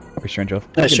 Copy, Strangelove.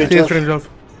 See you, Strangelove.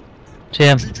 See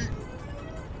ya.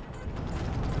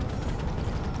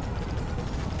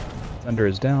 Thunder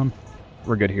is down.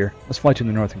 We're good here. Let's fly to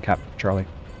the north and cap Charlie.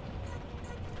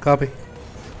 Copy.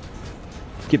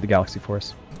 Keep the galaxy for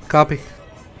us. Copy.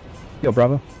 Yo,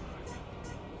 Bravo.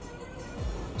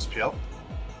 SPL.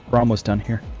 We're almost done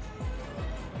here.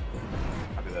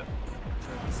 Copy that.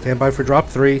 Stand by for drop.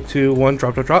 3, 2, 1.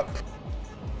 Drop, drop, drop.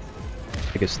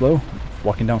 Take it slow.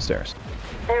 Walking downstairs.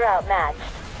 They're outmatched.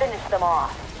 Finish them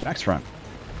off. Max front.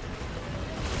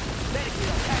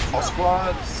 All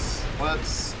squads,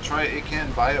 let's try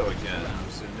ACAN Bio again. That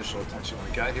was the initial attention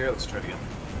we got here. Let's try it again.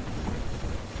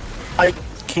 I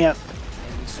can't.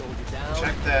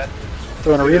 Check that.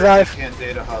 Throwing a revive. ACAN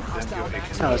Data Hub, then go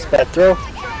ACAN No, it's a bad throw.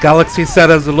 Galaxy set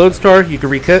as a lodestar. You can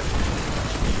rekit.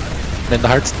 Then the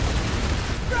hearts.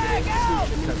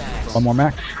 One more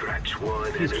Mac.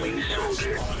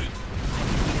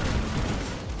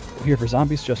 Here for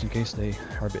zombies, just in case they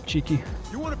are a bit cheeky.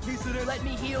 You want a piece of this? Let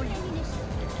me heal you.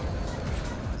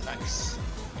 Nice.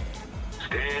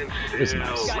 This is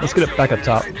nice. Let's get it back up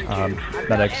top.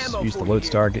 Medics, use the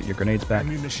lodestar, get your grenades back.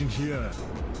 Ammunition here.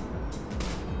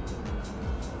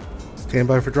 Stand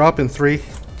by for drop in 3,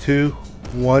 2,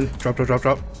 1. Drop, drop, drop,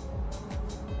 drop.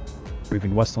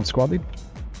 Moving west on squad lead.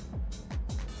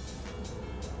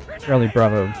 Charlie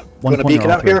Bravo. One Gonna beacon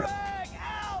out here?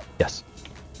 Yes.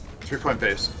 3-point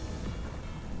base.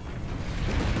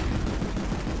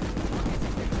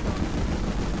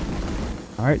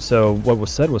 Alright, so what was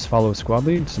said was follow squad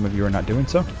lead. Some of you are not doing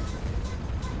so.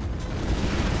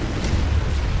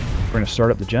 We're going to start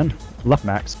up the gen. Left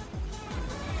max.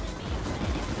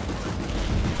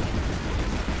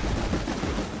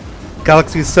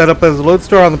 Galaxy set up as a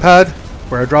lodestar on the pad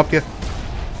where I dropped you.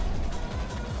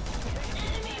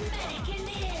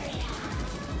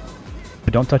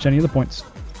 But don't touch any of the points.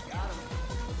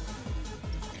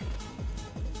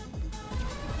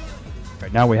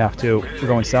 Right now we have to. We're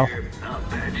going south.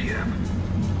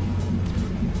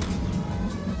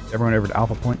 Everyone over to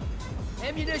Alpha Point.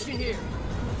 Ammunition here.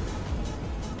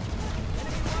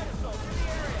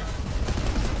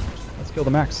 Let's kill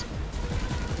the max.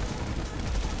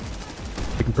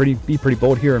 We can be pretty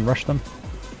bold here and rush them.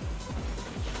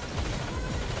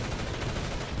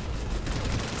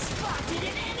 Spotted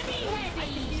an enemy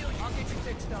heavy. I'll get you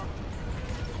fixed up.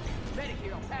 Medic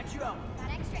here, I'll patch you up.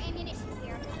 Got extra ammunition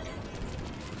here.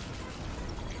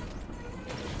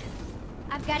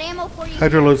 I've got ammo for you.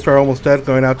 Hydra lodestar almost dead.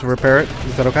 Going out to repair it.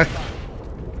 Is that okay?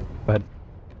 Go ahead.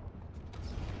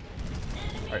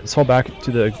 Alright, let's hold back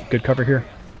to the good cover here.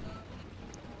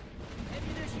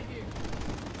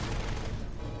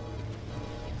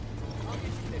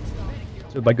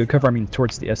 So by good cover, I mean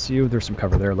towards the SCU. There's some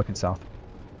cover there looking south.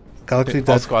 Galaxy All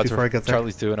dead squads before I are, get there.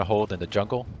 Charlie's doing a hold in the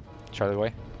jungle. Charlie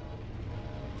Way.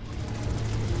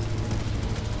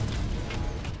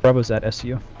 Bravo's at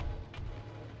SCU.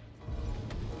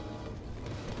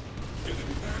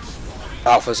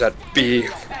 Alpha's at B.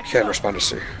 Can't respond to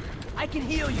C. I can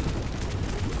heal you.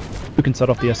 Who can set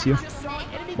off the SCU?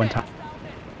 One time.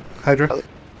 Hydra.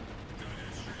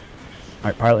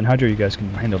 Alright, Pilot and Hydra, you guys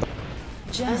can handle that.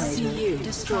 SCU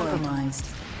compromised.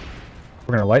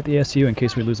 We're gonna light the SCU in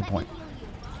case we lose a point.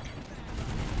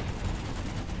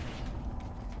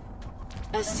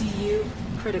 SCU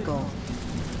critical.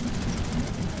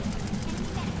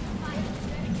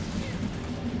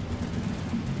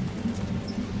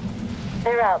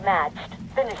 They're outmatched.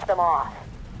 Finish them off.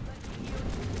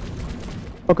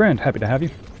 Oh, grand. Happy to have you.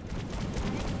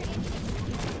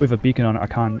 We have a beacon on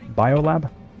Akan Biolab.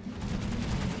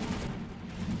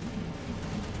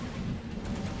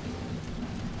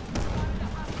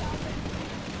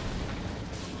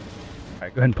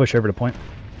 Alright, go ahead and push over to point.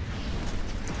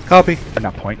 Copy.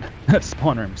 Not point.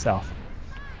 Spawn room south.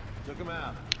 Took him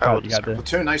out. Oh, you got the...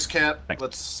 Platoon, nice cat.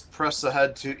 Let's press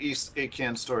ahead to East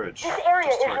ACAN storage. This area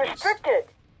is restricted.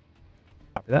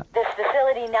 Copy that. This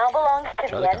facility now belongs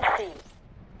to the NC.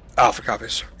 Alpha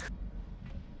copies.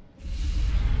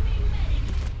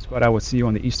 Squad, I will see you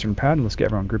on the eastern pad. Let's get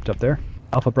everyone grouped up there.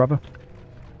 Alpha, Bravo.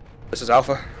 This is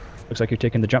Alpha. Looks like you're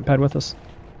taking the jump pad with us.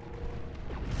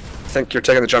 I think you're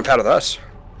taking the jump out of us.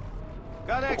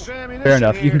 Got extra ammunition. Fair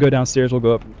enough. Here. You can go downstairs. We'll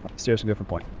go upstairs and go for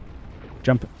point.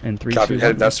 Jump in 3, Copy. 2, 1.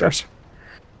 Headed downstairs.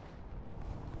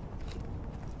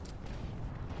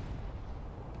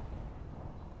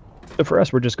 So for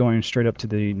us, we're just going straight up to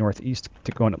the northeast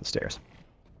to going up the stairs.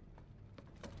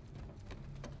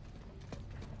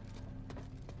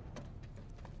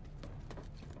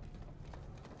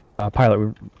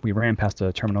 Pilot, we ran past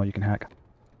a terminal you can hack.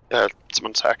 Yeah,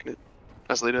 someone's hacking it.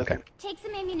 As leader. Okay. Take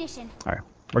some ammunition. Alright,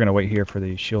 we're gonna wait here for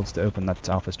the shields to open. That's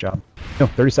Alpha's job. No,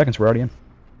 30 seconds, we're already in.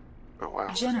 Oh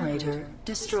wow. Generator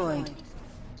destroyed.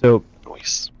 So,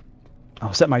 Nice.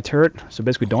 I'll set my turret, so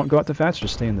basically don't go out the fast,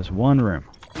 just stay in this one room.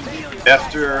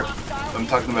 After, I'm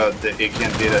talking about the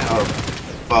ACAN data hub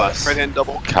bus. Right hand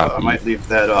double. I might leave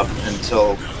that up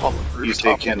until East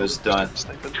ACAN is done.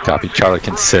 Copy. Charlie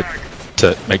can sit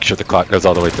to make sure the clock goes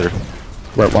all the way through.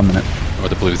 We're at 1 minute. Or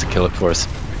the blues to kill it for us.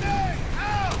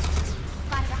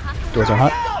 Doors are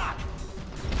hot.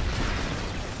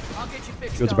 I'll get you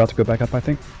fixed Shield's up. about to go back up, I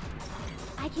think.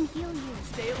 I can heal you.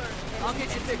 Stay alert. I'll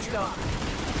get you fixed up.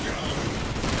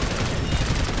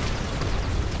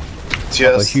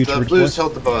 Yes, huge the redeploy. blues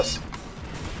held the bus.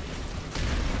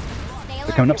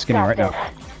 They're coming up skinny right now.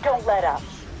 Don't let up.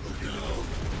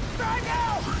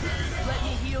 Let me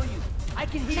heal you. I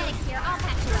can heal Medics here. I'll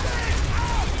patch you up.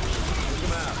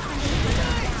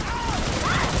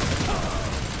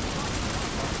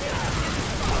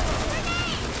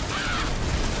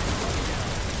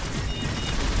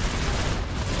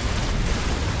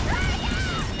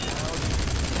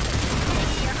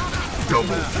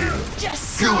 Double kill.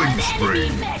 Killing spree.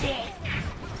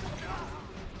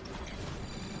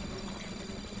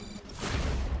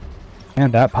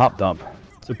 And that popped up.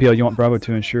 So PL, you want Bravo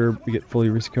to ensure we get fully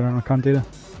resecured on our con data?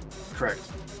 Correct.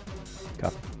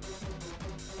 Copy.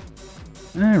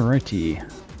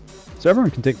 Alrighty. So everyone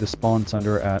can take the spawn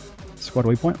sunder at squad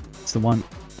waypoint. It's the one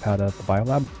at the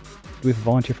biolab. Do we have a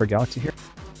volunteer for Galaxy here?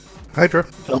 Hydra.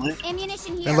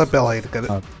 Ammunition here. And let Bellade get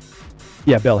it.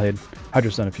 Yeah, Bellhead.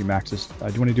 Hydra's done a few maxes.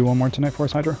 Do you want to do one more tonight for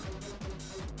us, Hydra?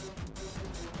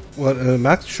 What,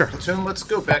 Max? Sure. Platoon, let's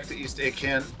go back to East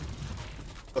ACAN.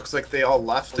 Looks like they all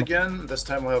left again. This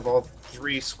time we'll have all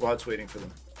 3 squads waiting for them.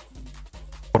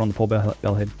 Hold on the pole,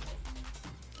 Bellhead.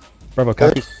 Bravo,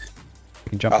 copy. You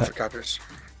can jump Alpha that. copies.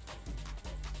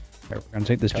 We're going to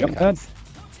take this jump pad.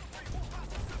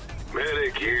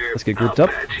 Medic here. Let's get grouped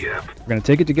up. We're going to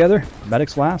take it together.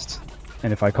 Medics last.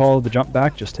 And if I call the jump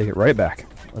back, just take it right back.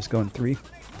 Let's go in 3,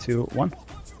 2, 1.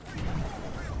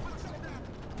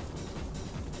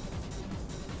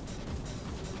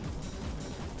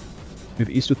 Move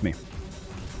east with me.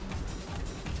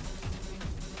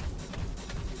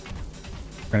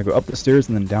 We're going to go up the stairs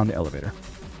and then down the elevator.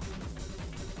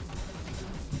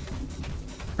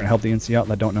 We're going to help the NC out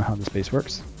that don't know how this base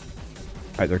works.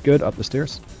 Alright, they're good. Up the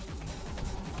stairs.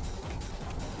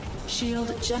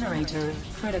 Shield generator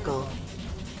critical.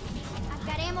 I've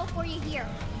got ammo for you here.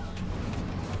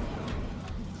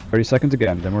 30 seconds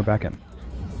again, then we're back in.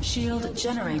 Shield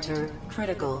generator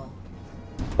critical.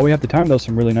 Oh, we have to time those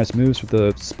some really nice moves with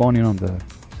the spawning on the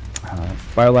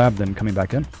biolab, then coming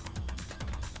back in.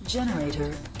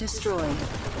 Generator destroyed.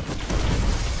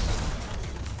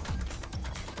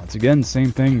 Once again,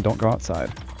 same thing, don't go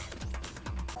outside.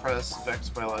 Press Vex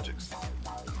Biologics.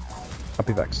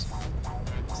 Copy Vex.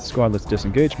 Squad, let's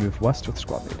disengage, move west with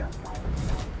squad lead.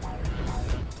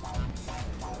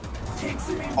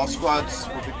 All squads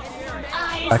will be...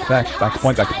 Back to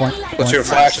point, back to point. Let's do a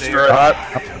flash, it's very hot.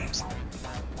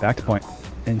 Back to point.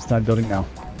 Inside building now.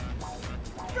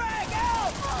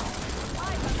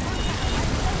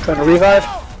 Trying to revive.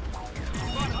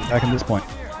 Back in this point.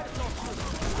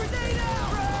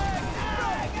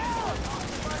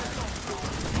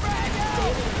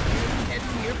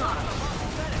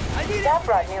 That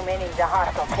brought new meaning to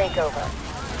hostile takeover.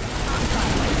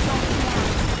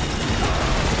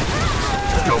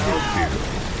 Double kill.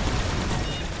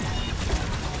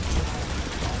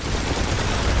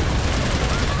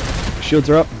 shields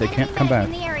are up. They can't come back.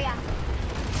 In the area.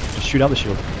 Just shoot out the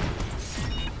shield.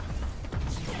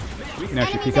 We can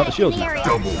actually peek out the shields now.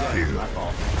 Double kill.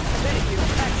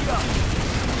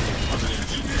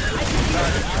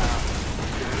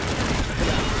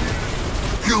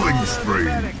 Killing spree.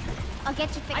 I'll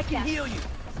get you fixed I can up. heal you.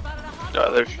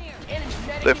 No,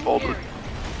 they've folded.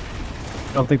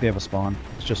 I don't think they have a spawn.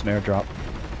 It's just an airdrop.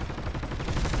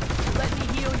 Let me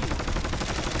heal you.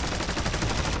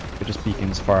 They're just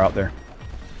beacons far out there.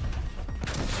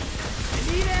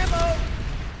 You need ammo.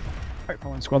 Alright,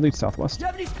 following squad lead southwest. Do you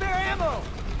have any spare ammo?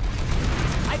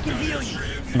 I can heal you.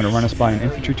 I'm going to run us by an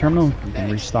infantry terminal. You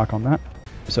can restock on that.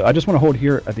 So I just want to hold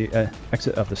here at the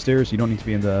exit of the stairs. You don't need to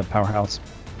be in the powerhouse.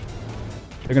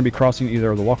 They're going to be crossing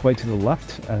either the walkway to the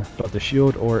left above the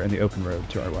shield or in the open road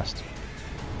to our west.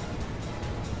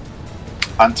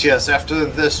 On TS, after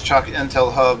this Chalk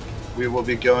Intel Hub, we will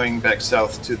be going back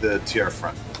south to the TR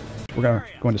front. We're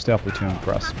going to stay off platoon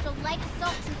for us. Hostile light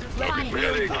assault troopers spotted.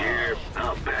 Medic here.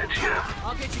 I'll patch you.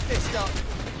 I'll get you fixed up.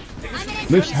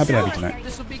 Move's happy to have you tonight.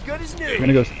 This will be good as new. We're going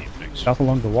to go south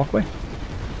along the walkway.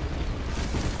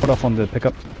 Put off on the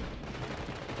pickup.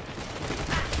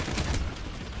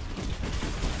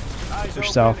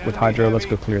 Push south with Hydro. Let's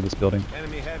go clear this building.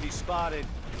 Enemy heavy spotted.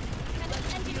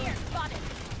 Engineer spotted.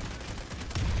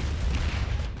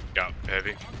 Got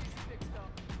heavy.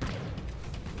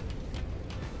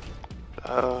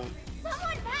 Someone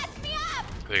patch me up!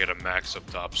 They got a max up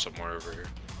top somewhere over here.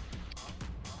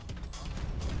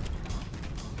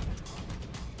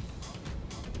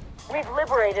 We've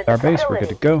liberated Our the base, we're good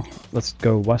to facility. go. Let's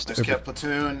go west. Nice cap,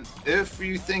 platoon. If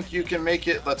you think you can make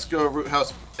it, let's go root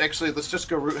house. Actually, let's just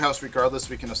go root house regardless.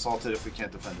 We can assault it if we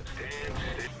can't defend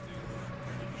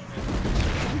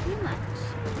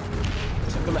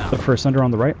it. Look for a Sunder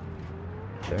on the right.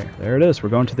 There it is. We're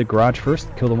going to the garage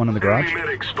first. Kill the one in the garage.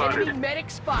 Medic spotted. Enemy medic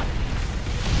spotted.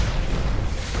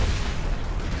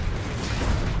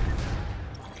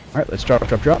 Alright, let's drop.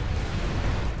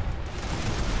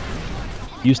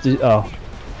 Use the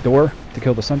door to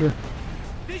kill the Sunder.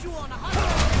 Visual on the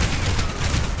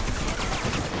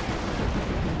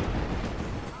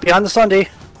Beyond the Sunday.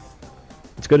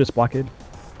 It's good, it's blockade.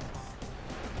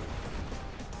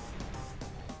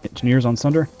 Engineers on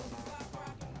Sunder.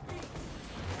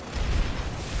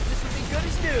 This will be good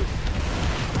as new.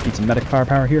 Need some medic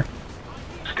firepower here.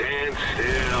 Stand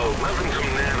still. Nothing some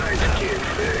nanites can't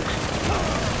fix.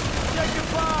 Check your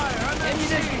fire. I'm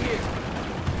ammunition here.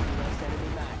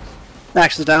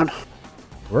 Max is down.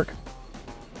 Work.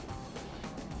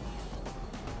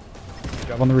 Good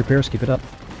job on the repairs, keep it up.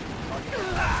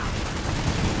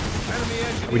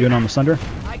 How are we doing on the Sunder?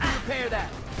 I can repair that.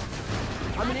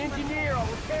 I'm an engineer. I'll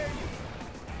repair you.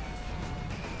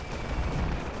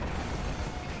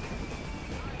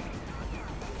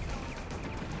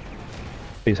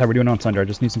 Please, how are we doing on Sunder? I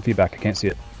just need some feedback, I can't see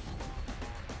it.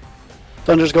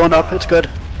 Thunder's going up. It's good.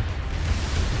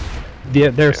 Yeah,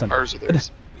 there's Sunder. Ours are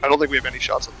theirs. I don't think we have any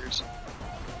shots on theirs.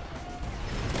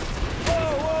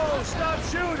 Whoa, stop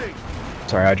shooting.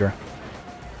 Sorry, Hydra.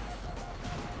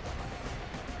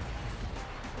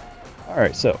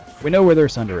 Alright, so, we know where their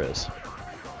Sunder is.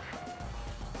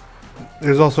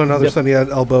 There's also another Yep. Sunny at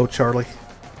elbow, Charlie.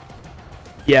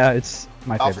 Yeah, it's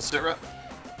my Alpha favorite. sit rep.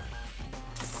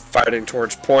 Fighting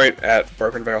towards point at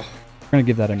Broken Vale. We're gonna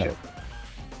give that a note.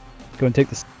 Go and take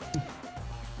this.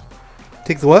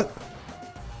 Take the what?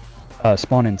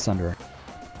 Spawn in Sunder.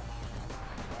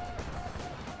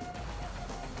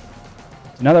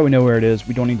 So now that we know where it is,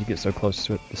 we don't need to get so close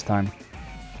to it this time.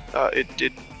 It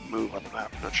did move on the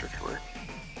map. I'm not sure if you were.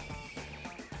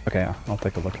 Okay, yeah, I'll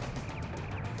take a look.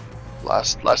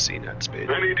 Last scene at Spade.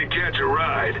 I need to catch a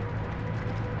ride.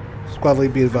 Squad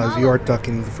lead, be advised, you are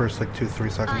ducking the first like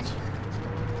 2-3 seconds.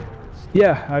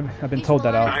 Yeah, I've been told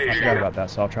that. I forgot about that,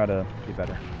 so I'll try to be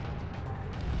better.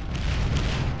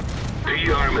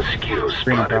 PR mosquito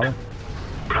Green and spotted.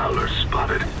 Prowler. Prowler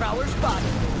spotted. Prowler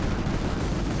spotted.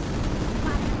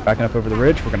 Backing up over the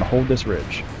ridge, we're gonna hold this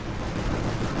ridge.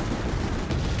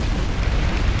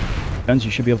 Guns,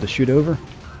 you should be able to shoot over.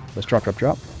 Let's drop.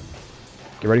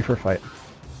 Get ready for a fight.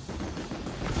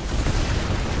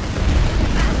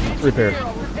 Repaired.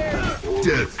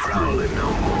 Death prowling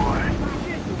no more.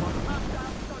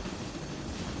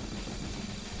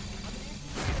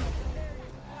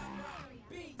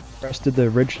 Rested the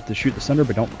ridge to shoot the Sunder,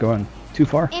 but don't go in too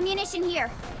far. Ammunition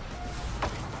here.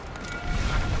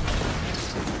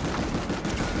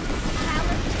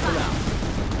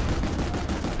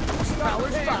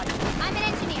 Prowler spotted. I'm an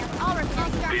engineer. I'll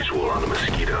start. Visual on a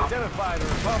mosquito. Identified a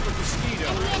Republic mosquito.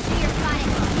 Enemy engineer spotted.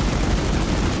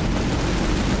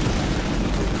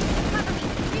 Cover me.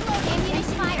 Reload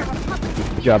ammunition fire. Republic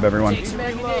Good job, everyone. Take some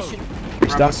ammunition.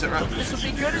 Stop. This will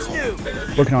be good as new.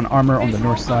 Working on armor on the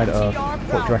north side of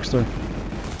Fort Drexler.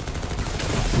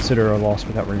 Consider a loss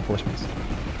without reinforcements.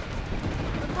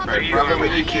 Alright, Bravo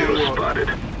with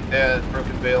EQ. Yeah,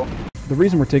 Broken Veil. The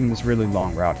reason we're taking this really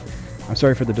long route, I'm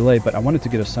sorry for the delay, but I wanted to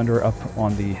get a Sunder up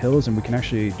on the hills, and we can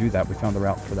actually do that. We found the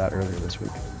route for that earlier this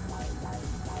week.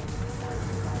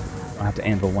 I'll have to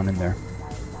anvil one in there.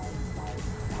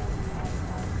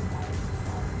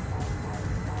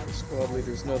 Squad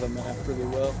leaders know the map really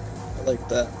well. I like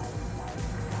that.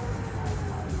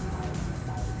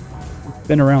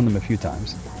 Been around them a few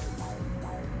times.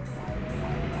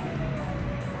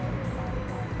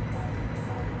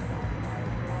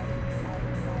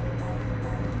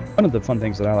 One of the fun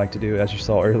things that I like to do, as you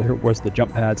saw earlier, was the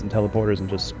jump pads and teleporters and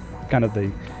just kind of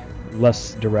the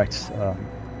less direct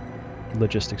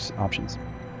logistics options.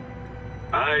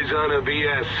 Eyes on a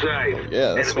VS site.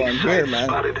 Yeah, that's why I'm here, man.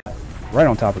 Spotted. Right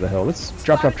on top of the hill. Let's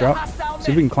drop.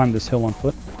 See if we can climb this hill on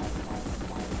foot.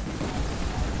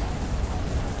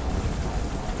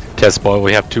 Test boy,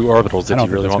 we have 2 orbitals if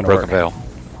you really want Broken Veil.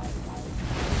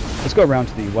 Let's go around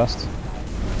to the west.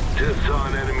 Just saw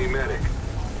an enemy medic.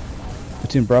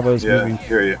 Platoon Bravo is moving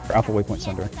hear you. for Alpha Waypoint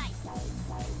Sunder.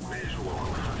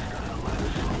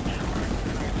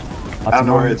 I don't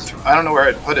know where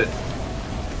I'd put it.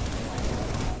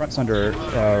 Front Sunder,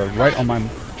 right on my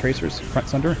tracers. Front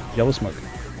Sunder, yellow smoke.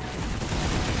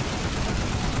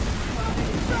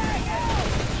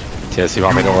 TS, you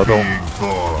want me to orbital?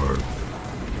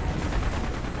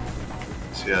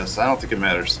 Yes, I don't think it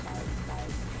matters.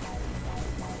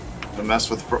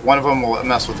 One of them will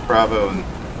mess with Bravo, and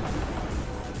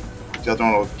the other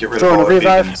one will get rid of all the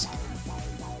beacons.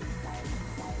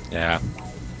 Yeah.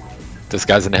 This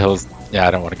guy's in the hills. Yeah,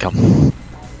 I don't want to come.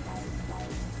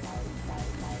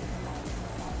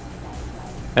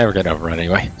 Hey, we're getting overrun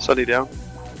anyway. Sunny down.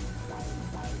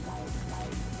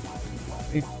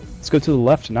 Let's go to the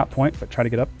left, not point, but try to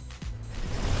get up.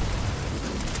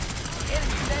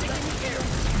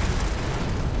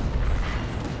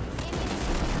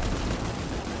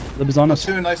 Lib is on us.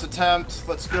 Platoon, nice attempt.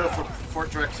 Let's go for Fort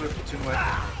Drexler, Platoon way.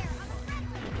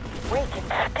 We can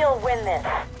still win this.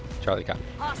 Charlie got.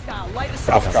 Hostile, light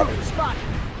assault. Spot.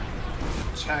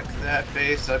 Check that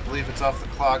base. I believe it's off the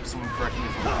clock. Someone correct me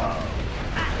if I'm wrong.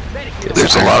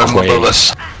 There's a lot of them above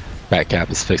us. Back cap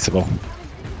is fixable.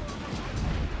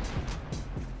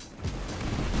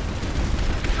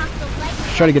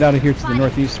 Try to get out of here to the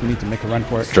northeast. We need to make a run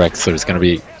for it. Drexler's going to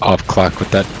be off clock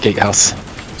with that gatehouse.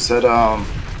 Said,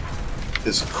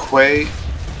 is Quay...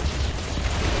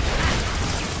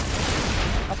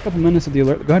 Last couple minutes of the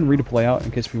alert. Go ahead and redeploy out in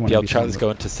case we want to be... Charlie's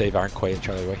going to save Iron Quay at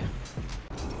Charlie Way.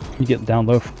 You get down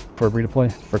low for a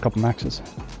redeploy for a couple maxes.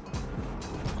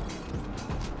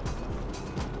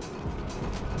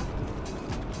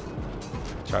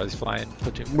 Charlie's flying.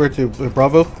 Platoon. Where to?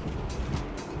 Bravo?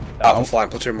 I'm flying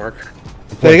platoon mark.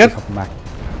 Say again?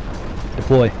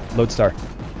 Deploy. Lodestar.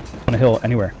 On a hill,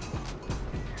 anywhere.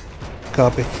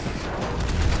 Copy.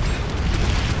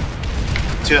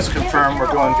 TS confirm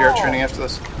we're going VR training after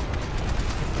this.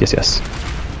 Yes.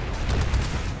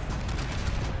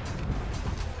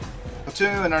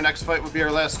 Platoon, our next fight will be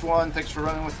our last one. Thanks for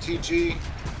running with TG.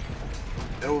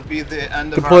 It will be the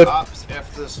end of our ops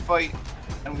after this fight,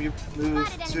 and we move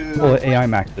to Well, AI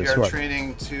Mac this VR work.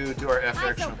 training to do our after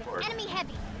action report.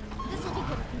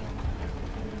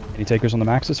 Any takers on the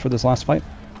maxes for this last fight?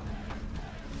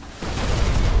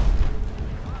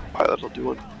 Pilot will do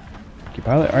one. Keep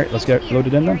pilot. Alright, let's get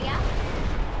loaded in then.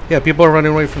 Yeah, people are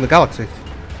running away from the galaxy.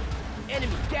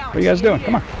 What are you guys doing?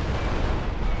 Come on.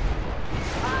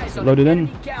 Loaded in.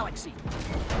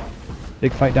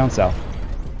 Big fight down south.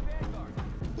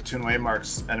 Platoon way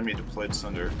marks enemy deployed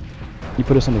Sunder. You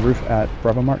put us on the roof at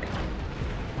Bravo Mark.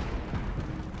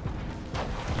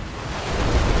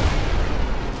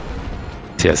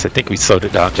 Yes, I think we slowed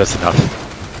it down just enough.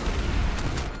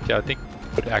 Yeah, I think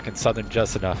put back in southern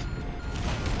just enough.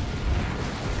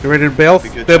 You ready to bail?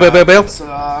 Bail. Let's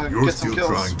get some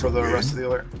kills for the rest of the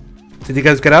alert. Did you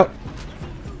guys get out?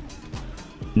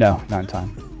 No, not in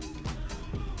time.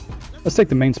 Let's take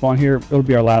the main spawn here. It'll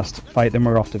be our last fight, then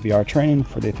we're off to VR training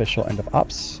for the official end of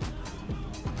ops.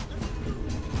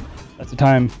 That's the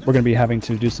time we're going to be having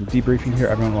to do some debriefing here.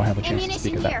 Everyone will have a chance to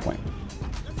speak at that point.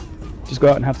 Just go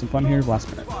out and have some fun here last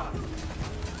minute.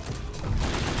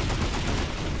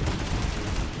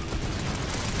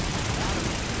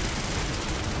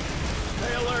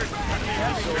 Stay alert.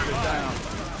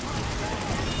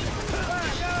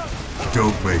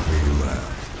 Don't make me laugh.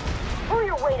 Pull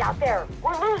your weight out there.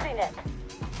 We're losing it.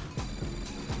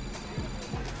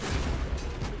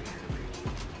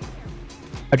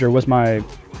 Roger, was my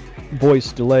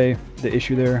voice delay the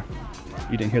issue there?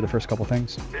 You didn't hear the first couple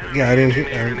things? Yeah, I didn't hear.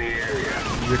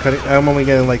 You're cutting. I'm only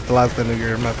getting like the last end of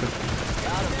your message.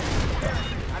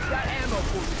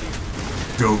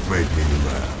 Don't make me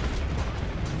laugh.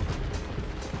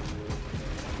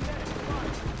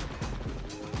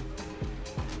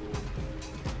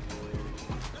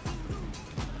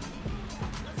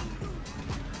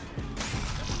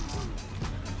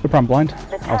 No problem, Blind.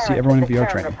 I'll see everyone in VR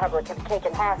training. Republic have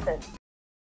taken hostage.